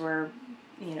statistics were,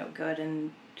 good,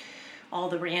 and all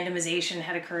the randomization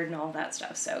had occurred and all that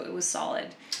stuff, so it was solid.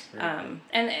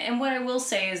 And what I will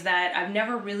say is that I've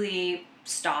never really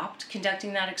stopped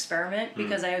conducting that experiment,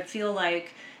 because I feel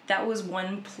like that was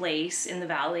one place in the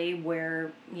valley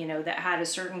where, that had a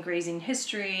certain grazing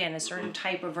history and a certain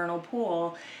type of vernal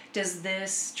pool. Does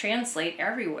this translate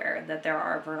everywhere that there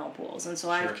are vernal pools? And so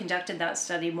I've conducted that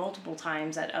study multiple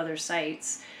times at other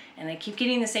sites, and I keep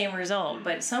getting the same result,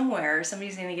 but somewhere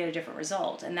somebody's going to get a different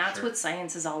result. And that's what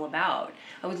science is all about.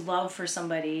 I would love for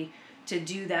somebody to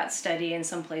do that study in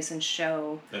some place and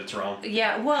show that it's wrong.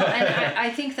 Yeah, well, and I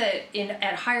think that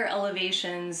at higher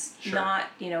elevations, not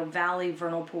valley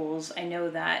vernal pools, I know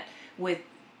that with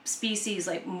species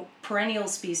like perennial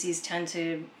species tend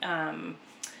to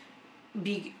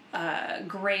be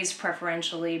grazed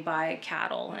preferentially by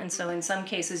cattle, and so in some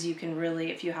cases you can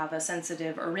really, if you have a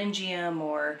sensitive eryngium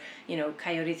or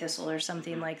coyote thistle or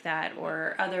something like that,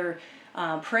 or other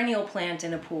perennial plant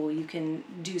in a pool, you can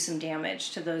do some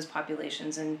damage to those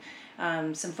populations. And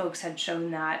some folks had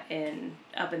shown that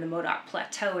up in the Modoc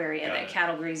Plateau area, that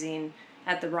cattle grazing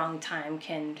at the wrong time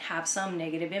can have some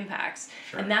negative impacts.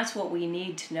 And that's what we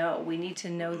need to know. We need to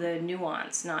know the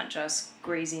nuance, not just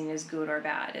grazing is good or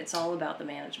bad. It's all about the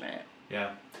management.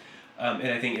 Yeah. And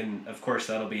I think, and of course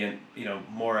that'll be in,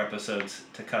 more episodes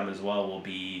to come as well, will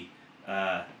be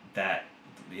that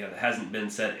it hasn't been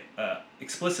said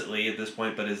explicitly at this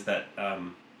point, but is that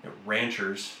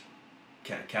ranchers,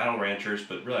 cattle ranchers,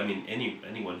 but really, I mean,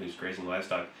 anyone who's grazing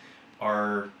livestock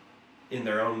are, in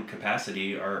their own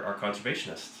capacity, are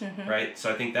conservationists, right?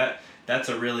 So I think that's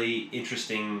a really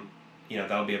interesting,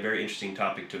 that'll be a very interesting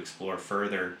topic to explore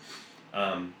further.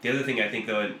 The other thing I think,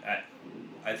 though,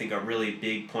 I think a really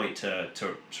big point to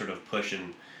sort of push,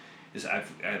 and is I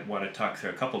want to talk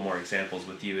through a couple more examples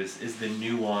with you, is the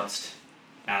nuanced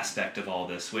aspect of all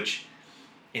this, which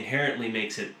inherently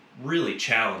makes it really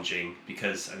challenging,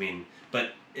 because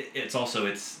but it's also,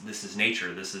 this is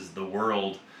nature, this is the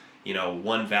world.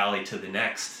 One valley to the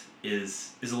next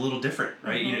is a little different,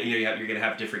 right? You're going to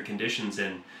have different conditions,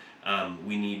 and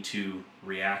we need to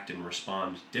react and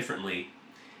respond differently.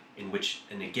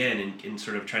 In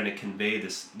sort of trying to convey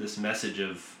this message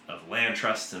of land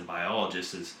trusts and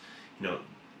biologists is,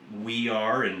 we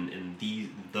are, and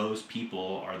those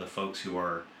people are the folks who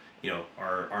are,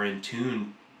 are in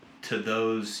tune to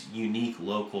those unique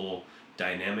local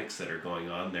dynamics that are going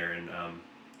on there, and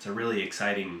it's a really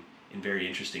exciting and very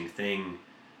interesting thing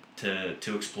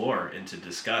to explore and to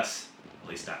discuss. At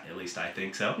least I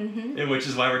think so, and which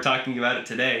is why we're talking about it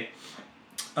today.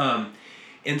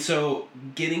 And so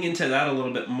getting into that a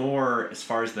little bit more as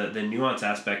far as the nuance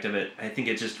aspect of it, I think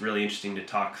it's just really interesting to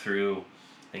talk through.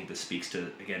 I think this speaks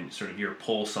to, again, sort of your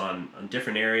pulse on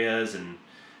different areas and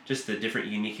just the different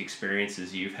unique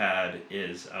experiences you've had.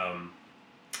 Is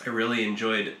I really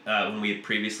enjoyed when we had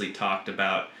previously talked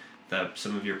about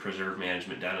some of your preserve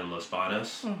management down in Los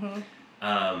Banos.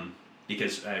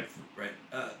 Because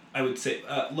I would say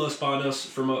Los Banos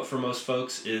for most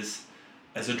folks is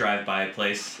as a drive-by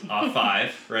place off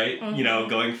 5, right?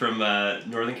 Going from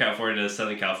Northern California to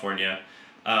Southern California.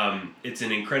 It's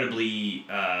an incredibly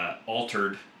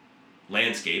altered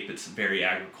landscape. It's very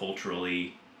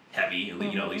agriculturally heavy,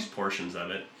 at least portions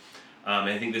of it.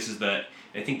 I think this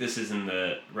is in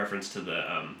the reference to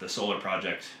the solar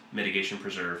project mitigation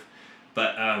preserve.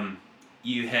 But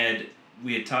we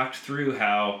had talked through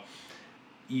how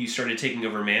you started taking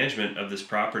over management of this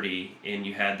property, and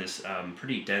you had this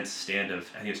pretty dense stand of,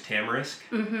 I think it was tamarisk,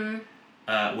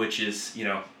 which is,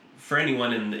 for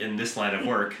anyone in this line of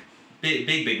work,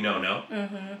 big no-no.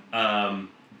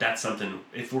 That's something,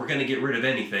 if we're going to get rid of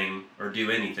anything or do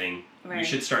anything, we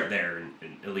should start there and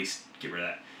at least get rid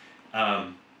of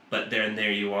that. But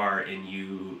there you are, and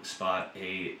you spot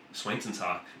a Swainson's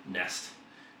hawk nest,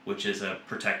 which is a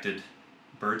protected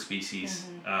bird species,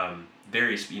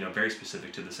 very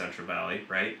specific to the Central Valley,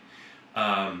 right?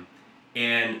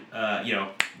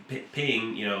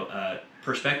 Paying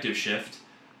perspective shift.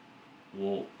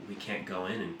 Well, we can't go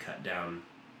in and cut down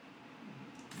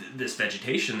this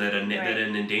vegetation that an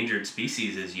endangered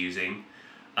species is using.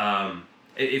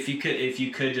 If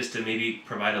you could just to maybe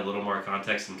provide a little more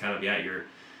context and kind of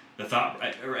the thought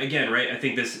again, right? I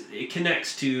think it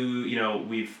connects to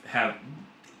we've have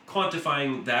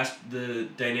quantifying the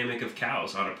dynamic of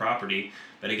cows on a property,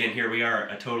 but again, here we are,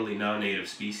 a totally non-native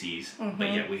species,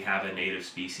 but yet we have a native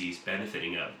species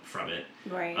benefiting from it.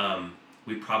 Right.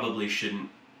 We probably shouldn't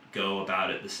go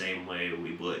about it the same way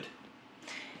we would.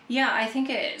 Yeah, I think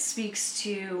it speaks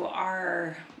to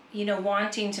our,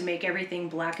 wanting to make everything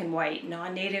black and white.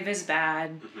 Non-native is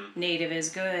bad, native is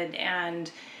good,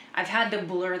 and I've had to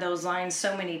blur those lines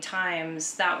so many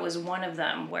times. That was one of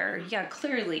them where,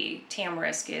 clearly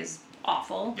tamarisk is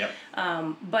awful. Yep.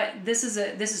 But this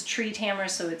is tree tamarisk,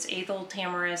 so it's eighth-old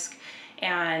tamarisk,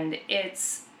 and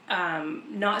it's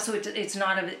it's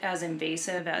not as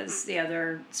invasive as the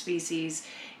other species,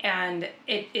 and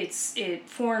it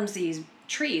forms these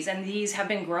trees, and these have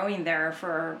been growing there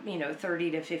for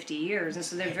 30 to 50 years, and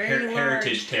so they're very large.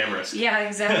 Heritage tamarisk. Yeah,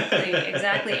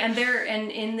 exactly. And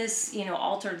in this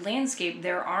altered landscape,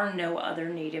 there are no other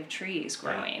native trees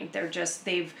growing.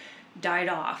 They've died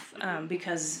off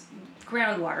because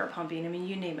groundwater pumping. I mean,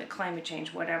 you name it, climate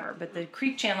change, whatever. But the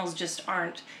creek channels just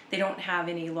aren't. They don't have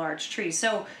any large trees.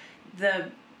 So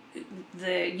the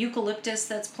eucalyptus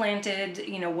that's planted,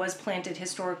 was planted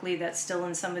historically, that's still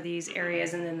in some of these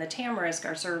areas, and then the tamarisk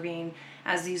are serving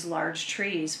as these large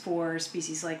trees for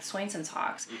species like Swainson's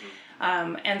hawks.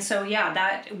 And so,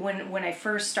 that when I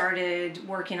first started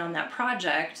working on that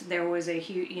project, there was a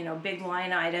huge, big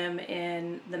line item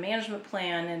in the management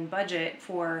plan and budget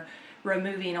for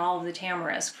removing all of the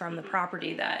tamarisk from the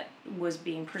property that was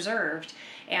being preserved.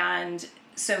 And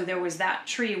so there was that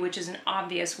tree, which is an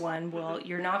obvious one. Well,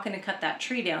 you're not going to cut that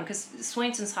tree down because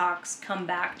Swainson's hawks come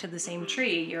back to the same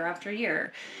tree year after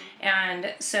year.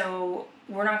 And so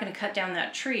we're not going to cut down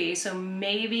that tree. So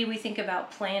maybe we think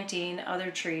about planting other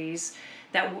trees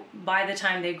that by the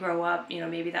time they grow up,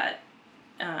 maybe that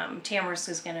tamarisk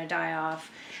is going to die off.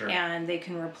 Sure. And they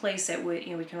can replace it with,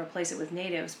 we can replace it with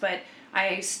natives. But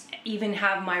I even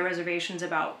have my reservations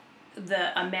about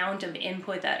the amount of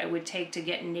input that it would take to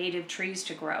get native trees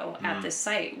to grow at this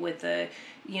site with the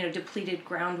depleted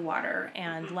groundwater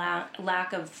and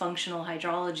lack of functional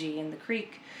hydrology in the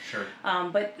creek. Sure.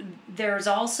 But there's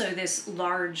also this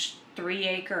large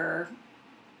 3-acre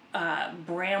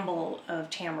bramble of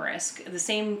tamarisk, the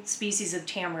same species of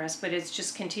tamarisk, but it's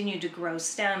just continued to grow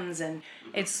stems, and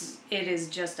it is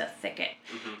just a thicket.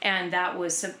 And that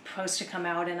was supposed to come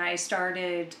out, and I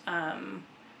started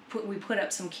we put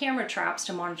up some camera traps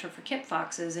to monitor for kit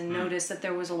foxes, and noticed that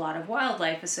there was a lot of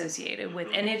wildlife associated with,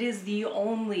 and it is the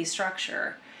only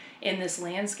structure in this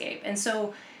landscape. And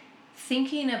so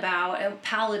thinking about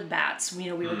pallid bats, we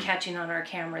were catching on our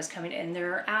cameras coming in,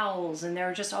 there are owls, and there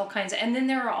are just all kinds and then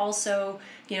there are also,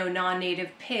 non-native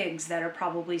pigs that are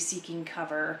probably seeking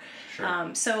cover. Sure.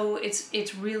 So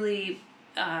it's really,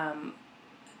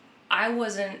 I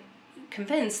wasn't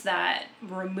convinced that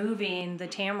removing the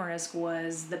tamarisk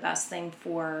was the best thing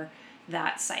for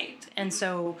that site. And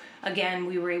so again,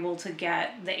 we were able to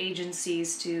get the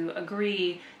agencies to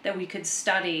agree that we could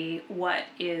study what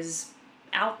is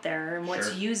out there and what's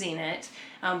Sure. using it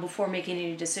before making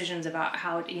any decisions about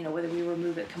how, whether we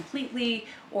remove it completely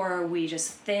or we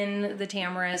just thin the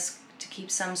tamarisk to keep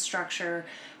some structure.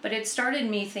 But it started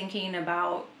me thinking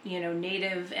about,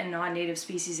 native and non-native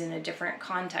species in a different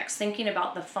context, thinking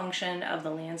about the function of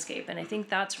the landscape. And I think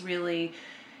that's really,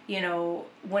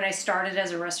 when I started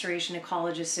as a restoration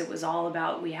ecologist, it was all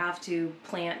about we have to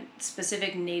plant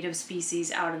specific native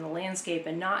species out in the landscape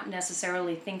and not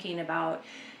necessarily thinking about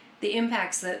the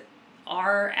impacts that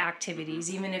our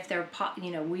activities, even if they're,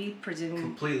 we presume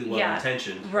completely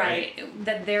well-intentioned, right,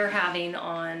 that they're having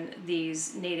on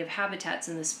these native habitats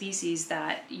and the species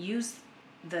that use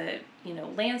the,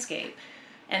 landscape.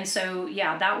 And so,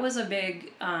 that was a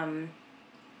big,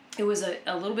 it was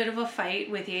a little bit of a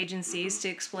fight with the agencies to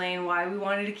explain why we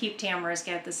wanted to keep tamarisk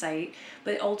at the site,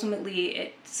 but ultimately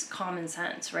it's common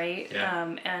sense, right?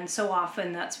 Yeah. And so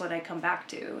often that's what I come back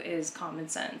to is common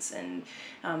sense and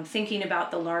thinking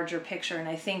about the larger picture. And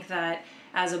I think that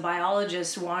as a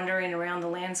biologist wandering around the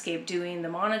landscape doing the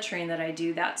monitoring that I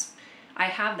do, I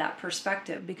have that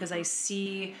perspective because I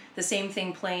see the same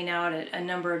thing playing out at a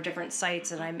number of different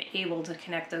sites, and I'm able to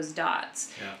connect those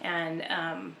dots.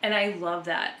 Yeah. And I love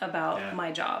that about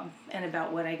my job and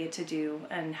about what I get to do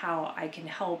and how I can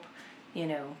help,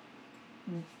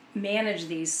 manage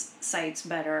these sites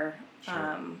better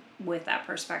with that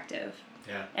perspective.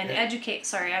 Yeah. And educate.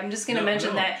 Sorry, I'm just going to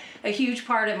mention that a huge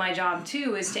part of my job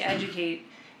too is to educate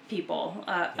people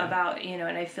about,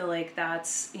 and I feel like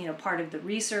that's, part of the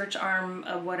research arm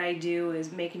of what I do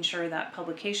is making sure that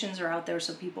publications are out there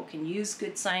so people can use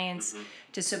good science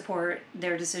to support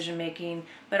their decision making,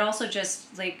 but also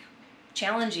just like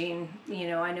challenging,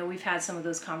 I know we've had some of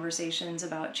those conversations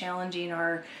about challenging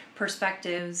our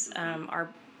perspectives, our,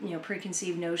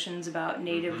 preconceived notions about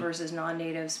native versus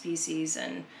non-native species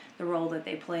and the role that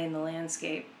they play in the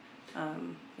landscape.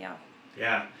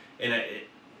 Yeah. And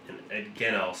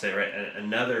again, I'll say, right,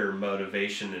 another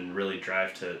motivation and really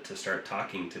drive to start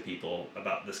talking to people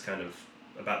about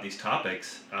about these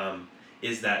topics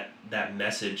is that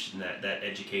message and that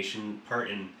education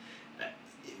part. And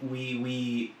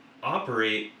we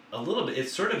operate a little bit,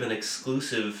 it's sort of an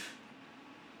exclusive,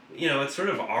 it's sort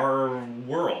of our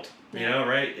world,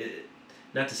 right?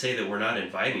 Not to say that we're not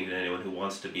inviting anyone who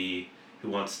wants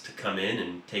to come in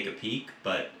and take a peek,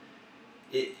 but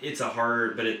it's a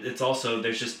hard, but it's also,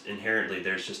 there's just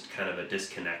kind of a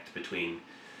disconnect between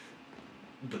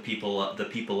the people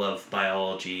of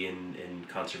biology and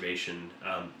conservation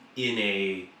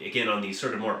again, on these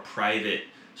sort of more private,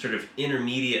 sort of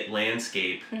intermediate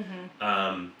landscape,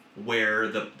 where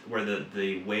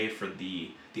the way for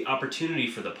the opportunity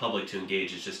for the public to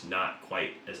engage is just not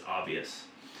quite as obvious.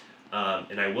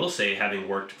 And I will say, having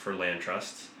worked for land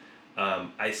trusts,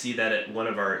 I see that at one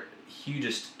of our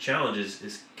hugest challenges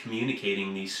is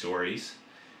communicating these stories.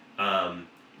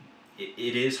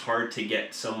 It is hard to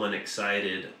get someone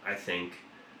excited, I think,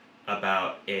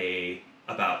 about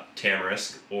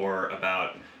tamarisk or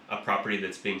about a property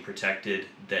that's being protected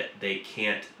that they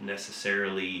can't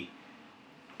necessarily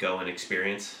go and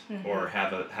experience or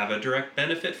have a direct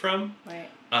benefit from. Right.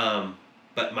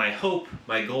 But my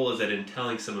goal is that in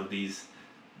telling some of these,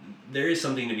 there is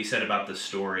something to be said about the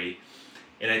story.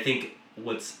 And I think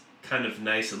what's kind of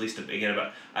nice, at least again,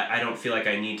 I don't feel like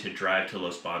I need to drive to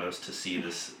Los Banos to see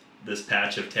this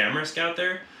patch of tamarisk out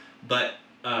there, but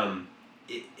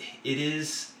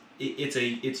it's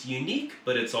unique,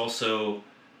 but it's also,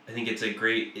 I think it's a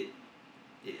great,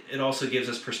 it also gives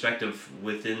us perspective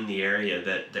within the area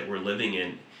that we're living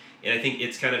in. And I think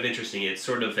it's kind of interesting. It's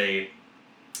sort of it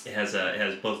has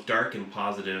both dark and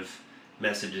positive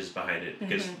messages behind it,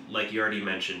 because like you already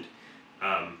mentioned,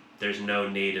 there's no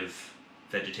native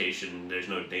vegetation, there's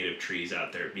no native trees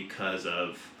out there because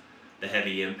of the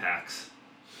heavy impacts,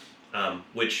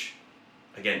 which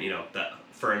again,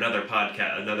 for another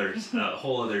podcast, another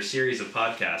whole other series of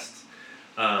podcasts,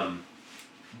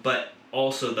 but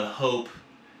also the hope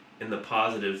and the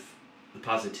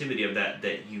positivity of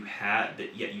that you had,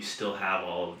 that yet you still have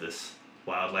all of this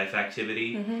wildlife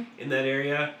activity in that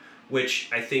area, which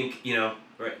I think,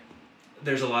 right,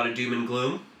 there's a lot of doom and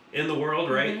gloom in the world,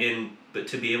 right? But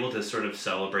to be able to sort of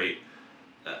celebrate,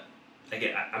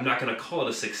 again, I'm not going to call it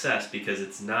a success because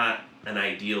it's not an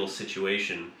ideal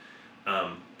situation,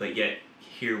 but yet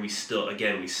here we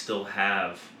still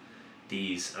have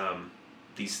these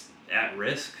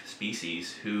at-risk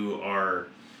species who are,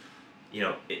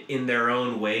 in their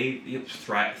own way,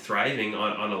 thriving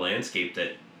on a landscape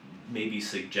that maybe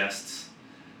suggests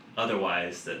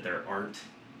otherwise, that there aren't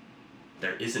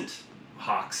there isn't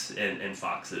hawks and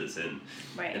foxes and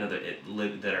Right. and other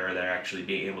that are actually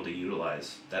being able to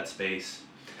utilize that space.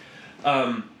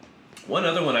 One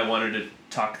other one I wanted to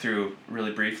talk through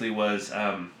really briefly was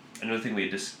another thing we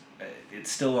just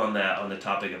it's still on the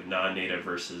topic of non-native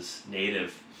versus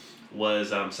native was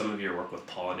some of your work with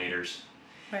pollinators.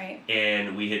 Right.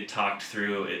 And we had talked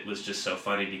through, it was just so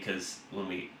funny because when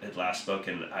we had last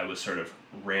spoken, I was sort of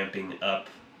ramping up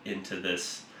into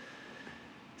this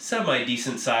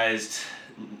semi-decent sized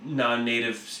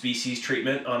non-native species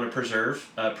treatment on a preserve,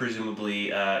 presumably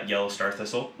yellow star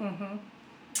thistle,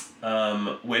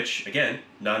 which, again,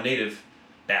 non-native,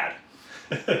 bad.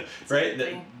 Right?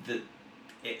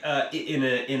 In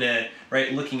a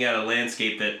right, looking at a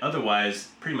landscape that otherwise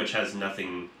pretty much has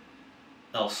nothing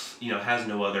else, has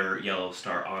no other yellow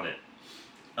star on it.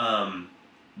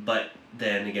 But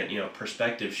then again,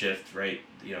 perspective shift, right?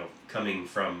 Coming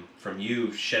from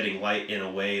you shedding light in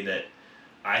a way that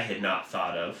I had not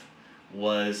thought of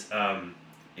was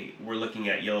we're looking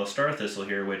at yellow star thistle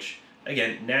here, which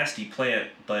again, nasty plant,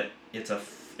 but it's a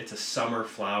summer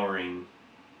flowering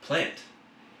plant,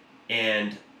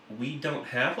 and we don't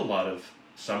have a lot of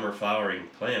summer flowering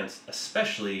plants,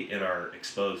 especially in our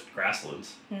exposed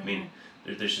grasslands. I mean,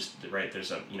 there's just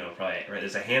there's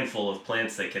there's a handful of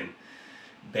plants that can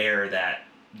bear that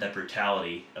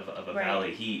brutality of a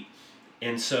valley heat,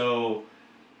 and so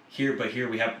here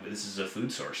we have, this is a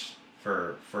food source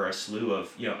for a slew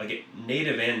of again,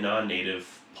 native and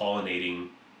non-native pollinating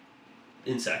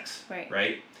insects,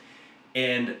 right?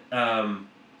 And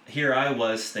here I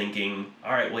was thinking,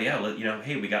 all right, well, yeah,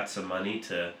 hey, we got some money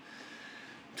to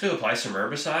apply some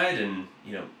herbicide and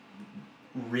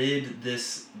rid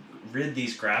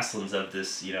these grasslands of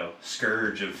this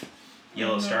scourge of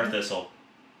yellow star thistle.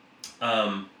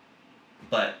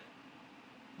 But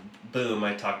boom,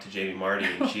 I talked to Jaymee Marty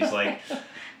and she's like,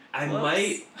 I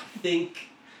might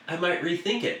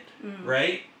rethink it,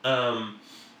 right?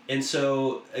 And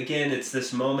so again, it's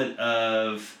this moment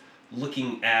of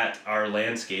looking at our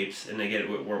landscapes, and again,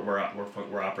 we're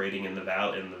operating in the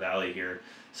valley here,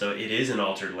 so it is an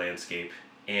altered landscape,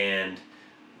 and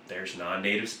there's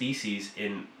non-native species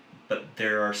but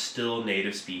there are still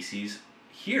native species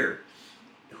here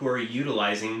who are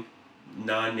utilizing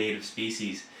non-native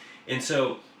species, and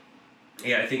so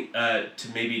I think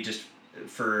to maybe just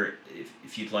for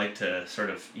if you'd like to sort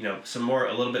of a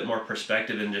little bit more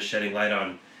perspective and just shedding light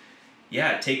on.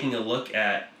 Yeah, taking a look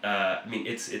at,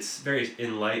 it's very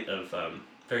in light of,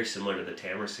 very similar to the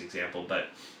tamarisk example, but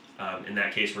in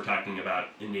that case we're talking about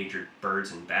endangered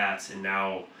birds and bats, and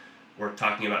now we're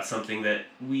talking about something that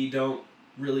we don't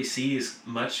really see as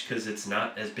much because it's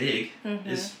not as big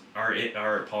as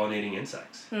our pollinating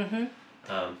insects.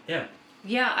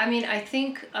 Yeah, I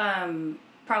think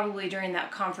probably during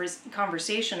that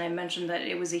conversation I mentioned that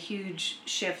it was a huge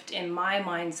shift in my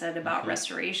mindset about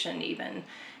restoration even.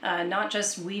 Not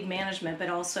just weed management, but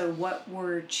also what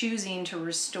we're choosing to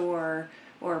restore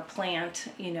or plant,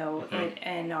 in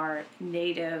our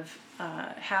native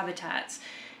habitats.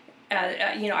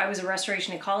 I was a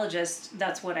restoration ecologist.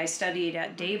 That's what I studied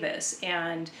at Davis,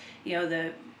 and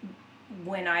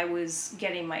when I was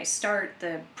getting my start,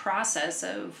 the process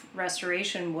of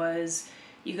restoration was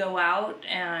you go out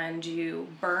and you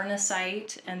burn a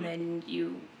site, and then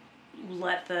you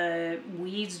let the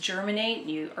weeds germinate,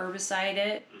 you herbicide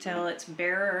it till it's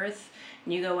bare earth,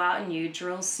 and you go out and you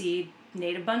drill seed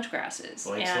native bunch grasses.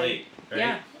 Blank slate, right?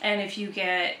 Yeah, and if you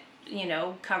get,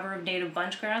 cover of native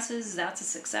bunch grasses, that's a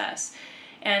success.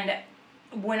 And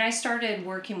when I started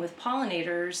working with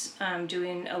pollinators,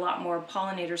 doing a lot more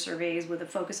pollinator surveys with a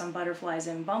focus on butterflies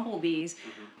and bumblebees,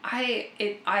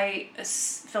 I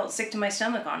felt sick to my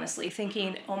stomach, honestly,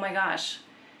 thinking, oh my gosh,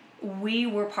 we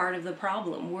were part of the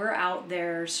problem. We're out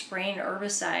there spraying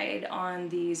herbicide on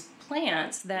these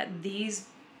plants that these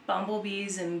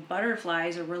bumblebees and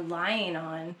butterflies are relying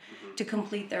on to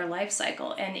complete their life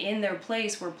cycle. And in their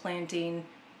place, we're planting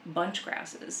bunch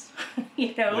grasses,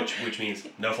 Which means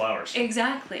no flowers.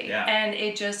 Exactly. Yeah. And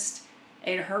it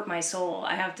hurt my soul.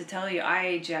 I have to tell you,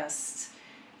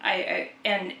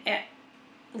 and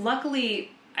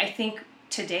luckily, I think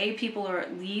today people are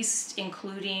at least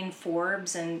including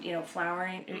forbs and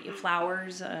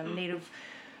flowers, native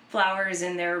flowers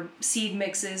in their seed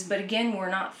mixes, but again, we're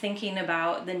not thinking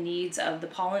about the needs of the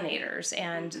pollinators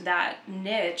and that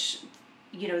niche.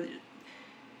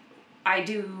 I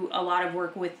do a lot of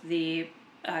work with the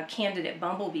candidate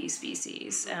bumblebee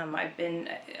species. A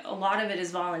lot of it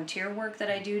is volunteer work that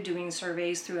I do, doing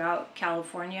surveys throughout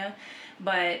California,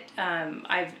 but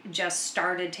I've just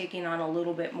started taking on a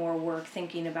little bit more work,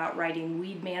 thinking about writing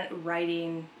weed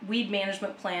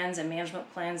management plans and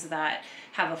management plans that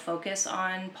have a focus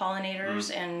on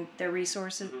pollinators and their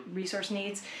resource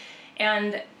needs.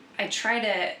 And I try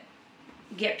to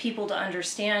get people to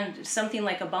understand something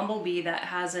like a bumblebee that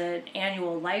has an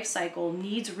annual life cycle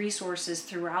needs resources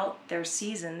throughout their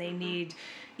season. They need,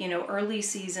 early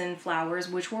season flowers,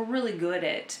 which we're really good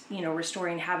at,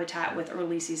 restoring habitat with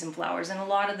early season flowers. And a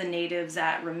lot of the natives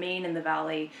that remain in the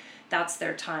valley, that's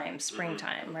their time,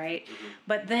 springtime, right?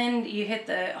 But then you hit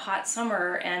the hot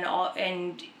summer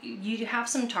and you have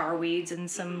some tar weeds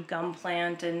and some gum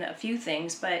plant and a few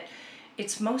things, but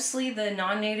it's mostly the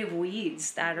non-native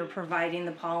weeds that are providing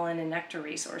the pollen and nectar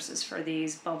resources for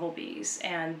these bumblebees,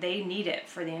 and they need it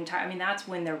for the entire, that's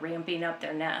when they're ramping up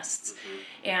their nests.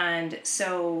 And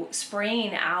so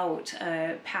spraying out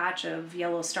a patch of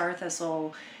yellow star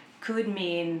thistle could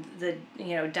mean the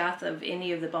death of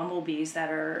any of the bumblebees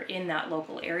that are in that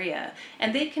local area.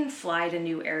 And they can fly to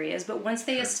new areas, but once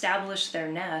they establish their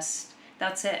nest,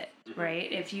 that's it,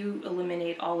 right? If you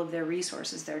eliminate all of their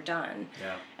resources, they're done.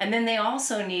 Yeah. And then they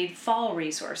also need fall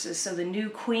resources. So the new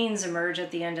queens emerge at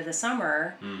the end of the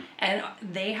summer, and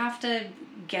they have to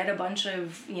get a bunch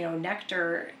of,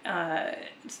 nectar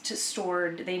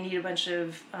stored. They need a bunch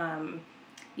of,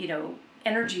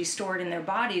 energy stored in their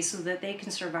bodies so that they can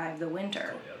survive the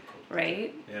winter.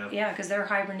 Right? Yeah, because they're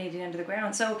hibernating under the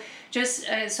ground. So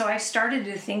so I started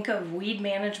to think of weed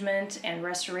management and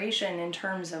restoration in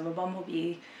terms of a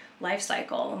bumblebee life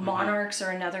cycle. Monarchs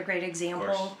are another great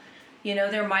example.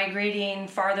 They're migrating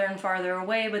farther and farther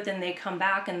away, but then they come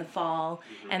back in the fall,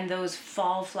 and those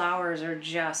fall flowers are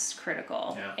just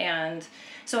critical. And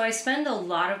so I spend a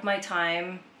lot of my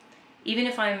time, even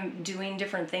if I'm doing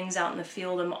different things out in the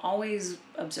field, I'm always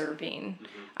observing.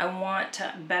 I want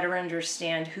to better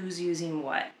understand who's using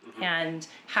what and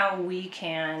how we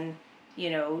can,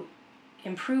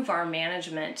 improve our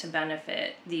management to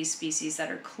benefit these species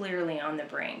that are clearly on the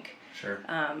brink. Sure.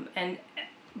 And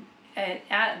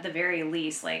at the very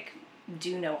least,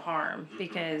 do no harm,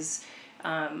 because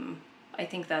I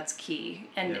think that's key.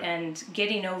 And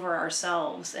getting over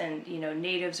ourselves and,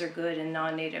 natives are good and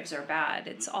non-natives are bad.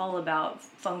 It's all about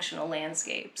functional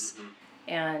landscapes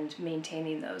and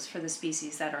maintaining those for the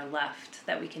species that are left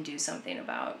that we can do something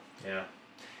about. Yeah.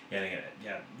 Yeah, I get it.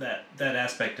 Yeah, that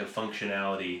aspect of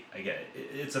functionality, I get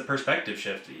it. It's a perspective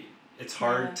shift. It's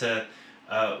hard to,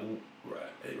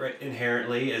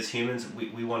 inherently as humans,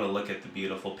 we want to look at the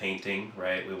beautiful painting,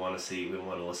 right? We want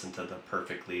to listen to the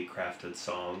perfectly crafted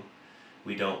song.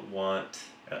 We don't want,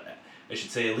 I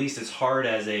should say, at least it's hard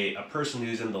as a person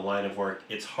who's in the line of work,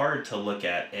 it's hard to look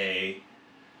at a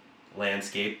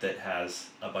landscape that has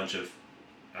a bunch of,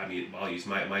 I'll use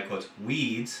my quotes,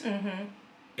 weeds,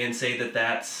 and say that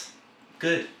that's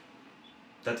good.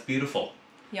 That's beautiful.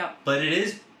 Yeah. But it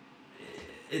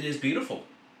is beautiful.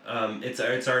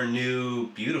 It's our new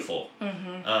beautiful.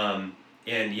 And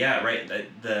yeah, right,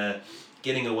 the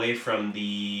getting away from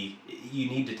you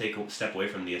need to take a step away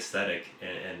from the aesthetic,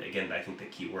 and again, I think the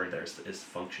key word there is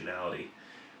functionality,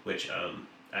 which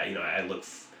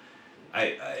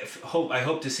I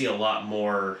hope to see a lot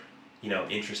more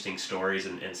interesting stories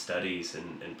and studies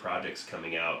and projects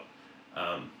coming out,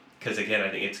 because again, I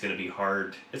think it's going to be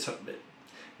hard. It's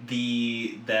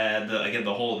the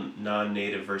whole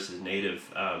non-native versus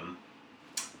native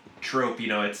trope,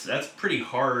 that's pretty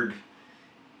hard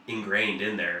ingrained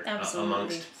in there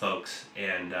amongst folks.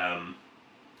 And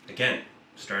again,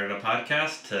 started a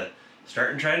podcast to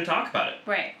start and try to talk about it.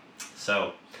 Right.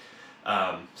 So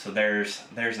there's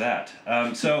that.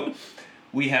 So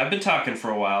we have been talking for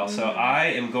a while. So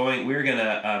we're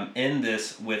gonna end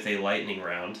this with a lightning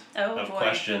round of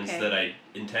questions that I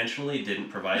intentionally didn't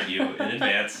provide you in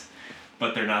advance,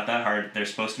 but they're not that hard. They're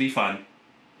supposed to be fun.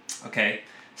 Okay.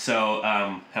 So,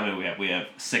 how many do we have? We have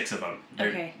 6 of them.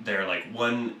 They're like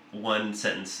one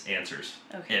sentence answers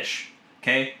ish.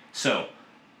 Okay. So,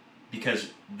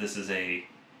 because we're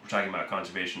talking about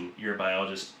conservation, you're a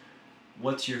biologist.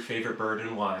 What's your favorite bird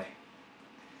and why?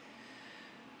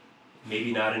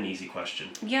 Maybe not an easy question.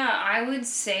 Yeah, I would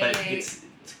say. But it's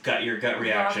got your gut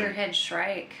reaction. Loggerhead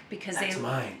shrike, because that's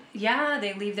mine. Yeah,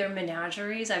 they leave their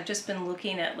menageries. I've just been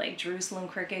looking at Jerusalem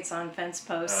crickets on fence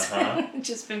posts.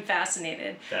 Just been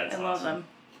fascinated. That's I love them.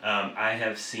 I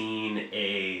have seen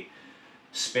a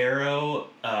sparrow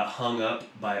hung up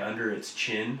by under its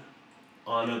chin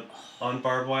on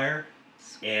barbed wire,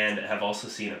 and have also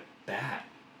seen a bat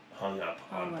hung up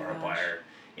on barbed wire.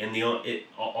 and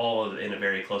all in a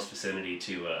very close vicinity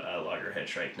to a loggerhead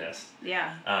shrike nest.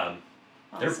 Yeah.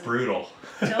 They're brutal.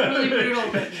 Totally brutal,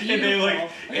 but beautiful.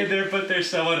 But they're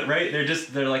so right.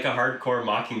 They're like a hardcore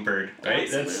mockingbird, right?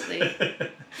 Absolutely.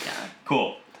 Yeah.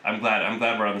 Cool. I'm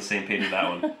glad we're on the same page with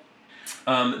that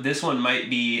one. This one might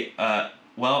be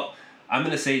well, I'm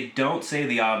gonna say don't say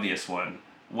the obvious one.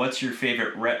 What's your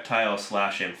favorite reptile /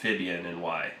 amphibian and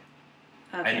why?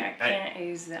 Okay, I can't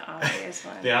use the obvious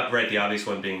one. The obvious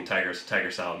one being tiger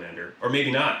salamander, or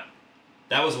maybe not.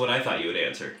 That was what I thought you would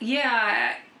answer.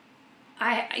 Yeah.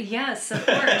 Yes, of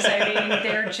course. I mean,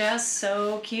 they're just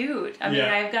so cute. I mean,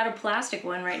 I've got a plastic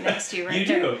one right next to you right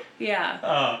there. You do?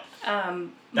 Yeah.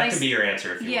 That could be your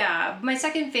answer if you want. Yeah. My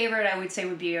second favorite, I would say,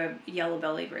 would be a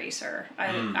yellow-bellied racer.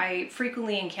 I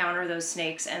frequently encounter those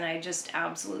snakes, and I just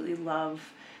absolutely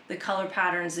love the color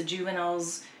patterns, the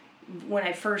juveniles. When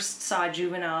I first saw a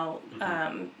juvenile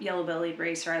yellow-bellied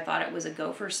racer, I thought it was a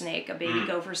gopher snake, a baby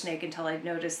gopher snake, until I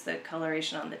noticed the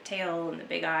coloration on the tail and the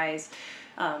big eyes.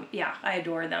 I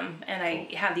adore them, and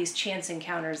I have these chance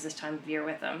encounters this time of year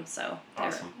with them. So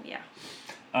awesome. Yeah.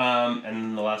 And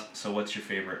then the last. So, what's your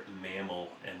favorite mammal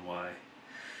and why?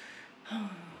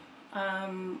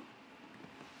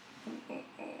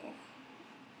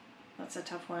 That's a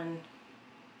tough one.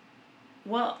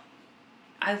 Well,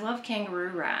 I love kangaroo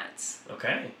rats.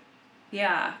 Okay.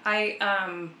 Yeah,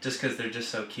 Just because they're just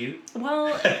so cute?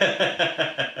 Well,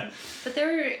 but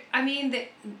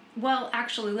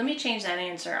actually, let me change that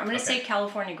answer. I'm going to say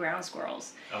California ground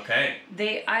squirrels. Okay.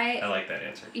 I like that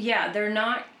answer. Yeah, they're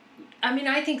not,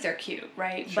 I think they're cute,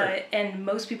 right? Sure. And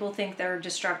most people think they're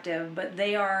destructive, but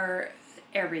they are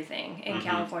everything in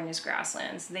California's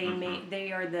grasslands.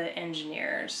 They are the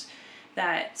engineers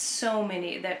that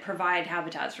provide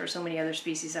habitats for so many other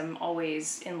species. I'm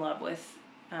always in love with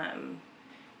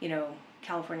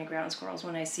California ground squirrels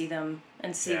when I see them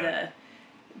and see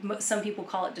some people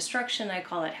call it destruction, I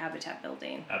call it habitat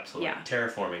building. Absolutely. Yeah.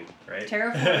 Terraforming, right?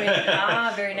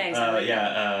 Terraforming. Very nice.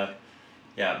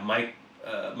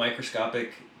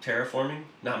 Microscopic terraforming.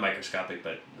 Not microscopic,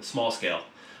 but small scale.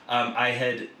 I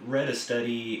had read a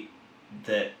study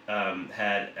that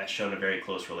had shown a very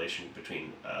close relation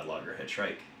between loggerhead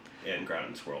shrike and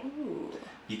ground squirrel. Ooh.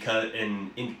 Because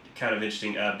kind of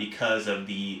interesting because of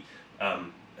the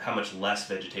how much less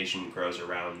vegetation grows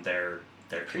around their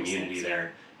community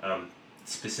there.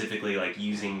 Specifically, like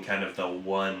using kind of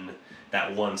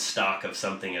that one stalk of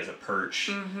something as a perch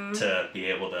to be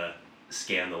able to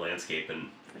scan the landscape and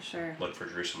for sure look for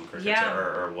Jerusalem crickets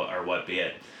or what be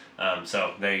it.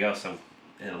 So there you go. So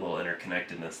a little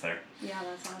interconnectedness there. Yeah,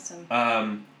 that's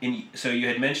awesome. So you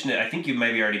had mentioned it. I think you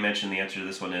maybe already mentioned the answer to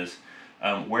this one is,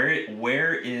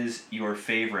 where is your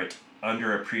favorite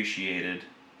underappreciated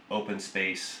open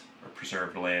space or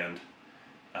preserved land,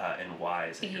 and why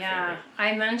is it your favorite?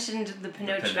 I mentioned the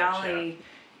Pinoche Valley,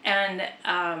 and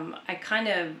I kind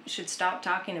of should stop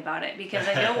talking about it because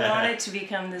I don't want it to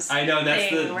become this I know, that's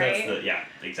thing, right?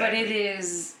 Exactly. But it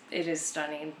is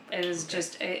stunning. It is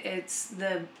just, it's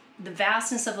the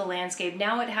vastness of the landscape.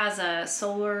 Now it has a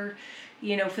solar,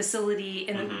 facility,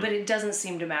 but it doesn't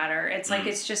seem to matter. It's like,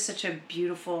 it's just such a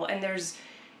beautiful, and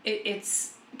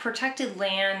it's protected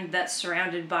land that's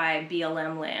surrounded by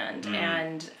BLM land,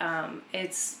 and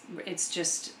it's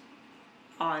just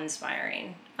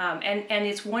awe-inspiring. And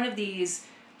it's one of these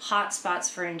hot spots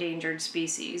for endangered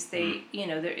species.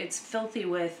 It's filthy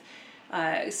with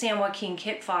San Joaquin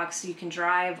kit fox. You can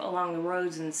drive along the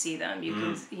roads and see them. You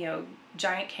can,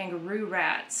 giant kangaroo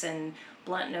rats and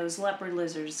blunt-nosed leopard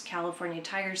lizards, California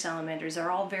tiger salamanders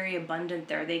are all very abundant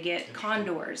there. They get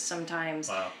condors sometimes.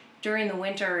 Wow. During the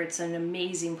winter, it's an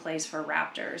amazing place for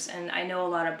raptors. And I know a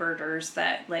lot of birders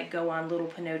that go on Little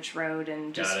Pinoche Road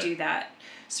and just do that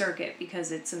circuit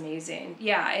because it's amazing.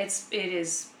 Yeah, it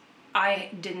is. I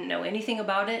didn't know anything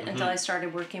about it until I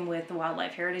started working with the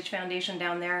Wildlife Heritage Foundation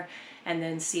down there and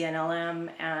then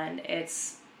CNLM, and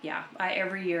it's,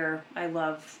 every year I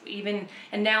love and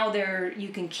now you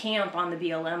can camp on the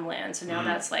BLM land. So now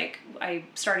that's I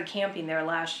started camping there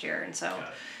last year. And so,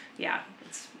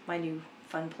 it's my new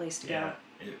fun place to go.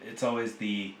 It's always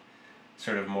the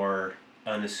sort of more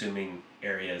unassuming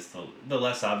areas, the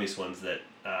less obvious ones that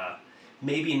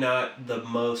maybe not the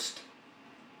most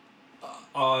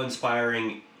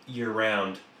awe-inspiring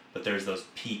year-round, but there's those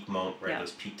peak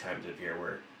those peak times of year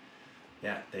where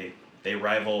they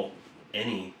rival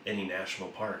any national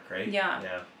park, right?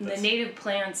 Yeah. The native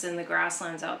plants and the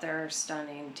grasslands out there are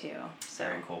stunning too. So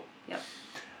very cool. Yep.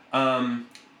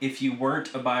 If you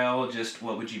weren't a biologist,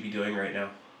 what would you be doing right now?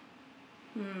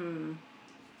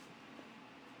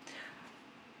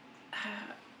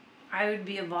 I would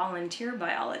be a volunteer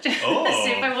biologist Oh,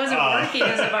 if I wasn't working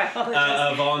as a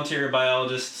biologist. A volunteer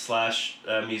biologist /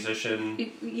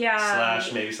 musician yeah.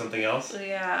 / maybe something else.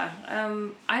 Yeah.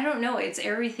 I don't know. It's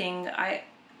everything.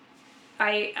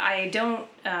 I don't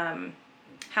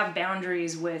have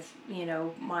boundaries with,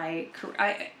 my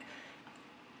career.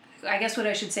 I guess what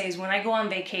I should say is when I go on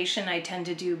vacation, I tend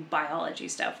to do biology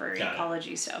stuff or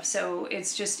ecology stuff. So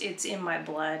it's in my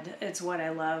blood. It's what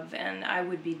I love. And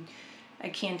I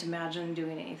can't imagine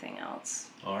doing anything else.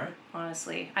 All right.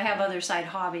 Honestly. I have other side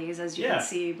hobbies, as you can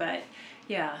see, but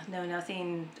yeah, no,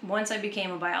 nothing. Once I became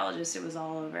a biologist, it was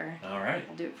all over. All right.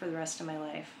 I'll do it for the rest of my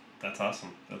life. That's awesome.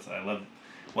 I love.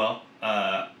 Well,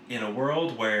 in a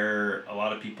world where a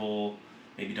lot of people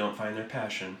maybe don't find their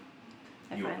passion,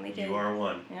 I finally did. You are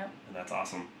one. Yep. And that's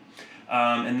awesome.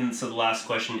 And then so the last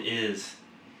question is,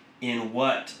 in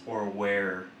what or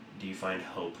where do you find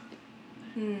hope?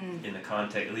 In the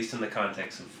context, at least in the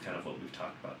context of kind of what we've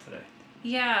talked about today.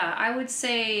 Yeah, I would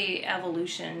say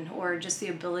evolution, or just the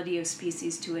ability of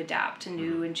species to adapt to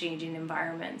new and changing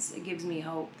environments. It gives me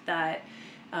hope that,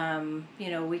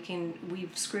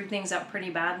 we've screwed things up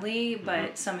pretty badly,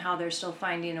 but somehow they're still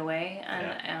finding a way,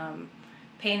 and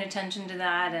paying attention to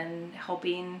that and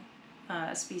helping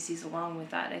species along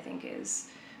with that, I think, is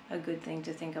a good thing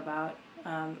to think about,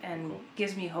 and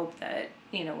gives me hope that,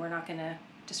 we're not going to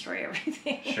destroy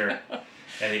everything. Sure.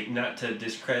 I think not to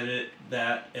discredit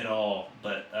that at all,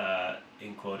 but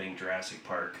in quoting Jurassic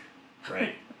Park,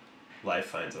 right? Life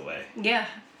finds a way. Yeah,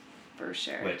 for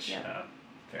sure. Which,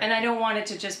 and I don't want it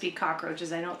to just be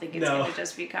cockroaches. I don't think it's going to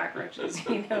just be cockroaches,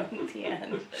 in the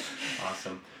end.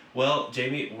 Awesome. Well,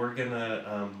 Jaymee, we're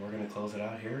gonna close it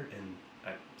out here, and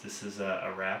this is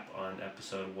a wrap on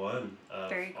episode 1 of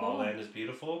Very cool. All Land is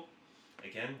Beautiful.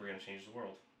 Again, we're gonna change the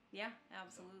world. Yeah,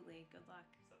 absolutely. Good luck.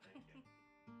 Thank you.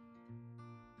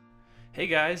 Hey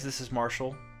guys, this is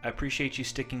Marshall. I appreciate you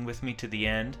sticking with me to the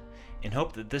end and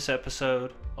hope that this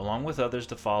episode, along with others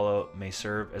to follow, may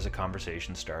serve as a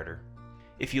conversation starter.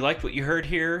 If you liked what you heard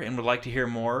here and would like to hear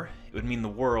more, it would mean the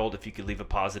world if you could leave a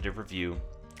positive review.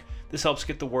 This helps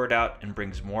get the word out and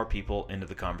brings more people into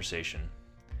the conversation.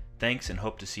 Thanks, and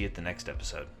hope to see you at the next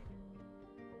episode.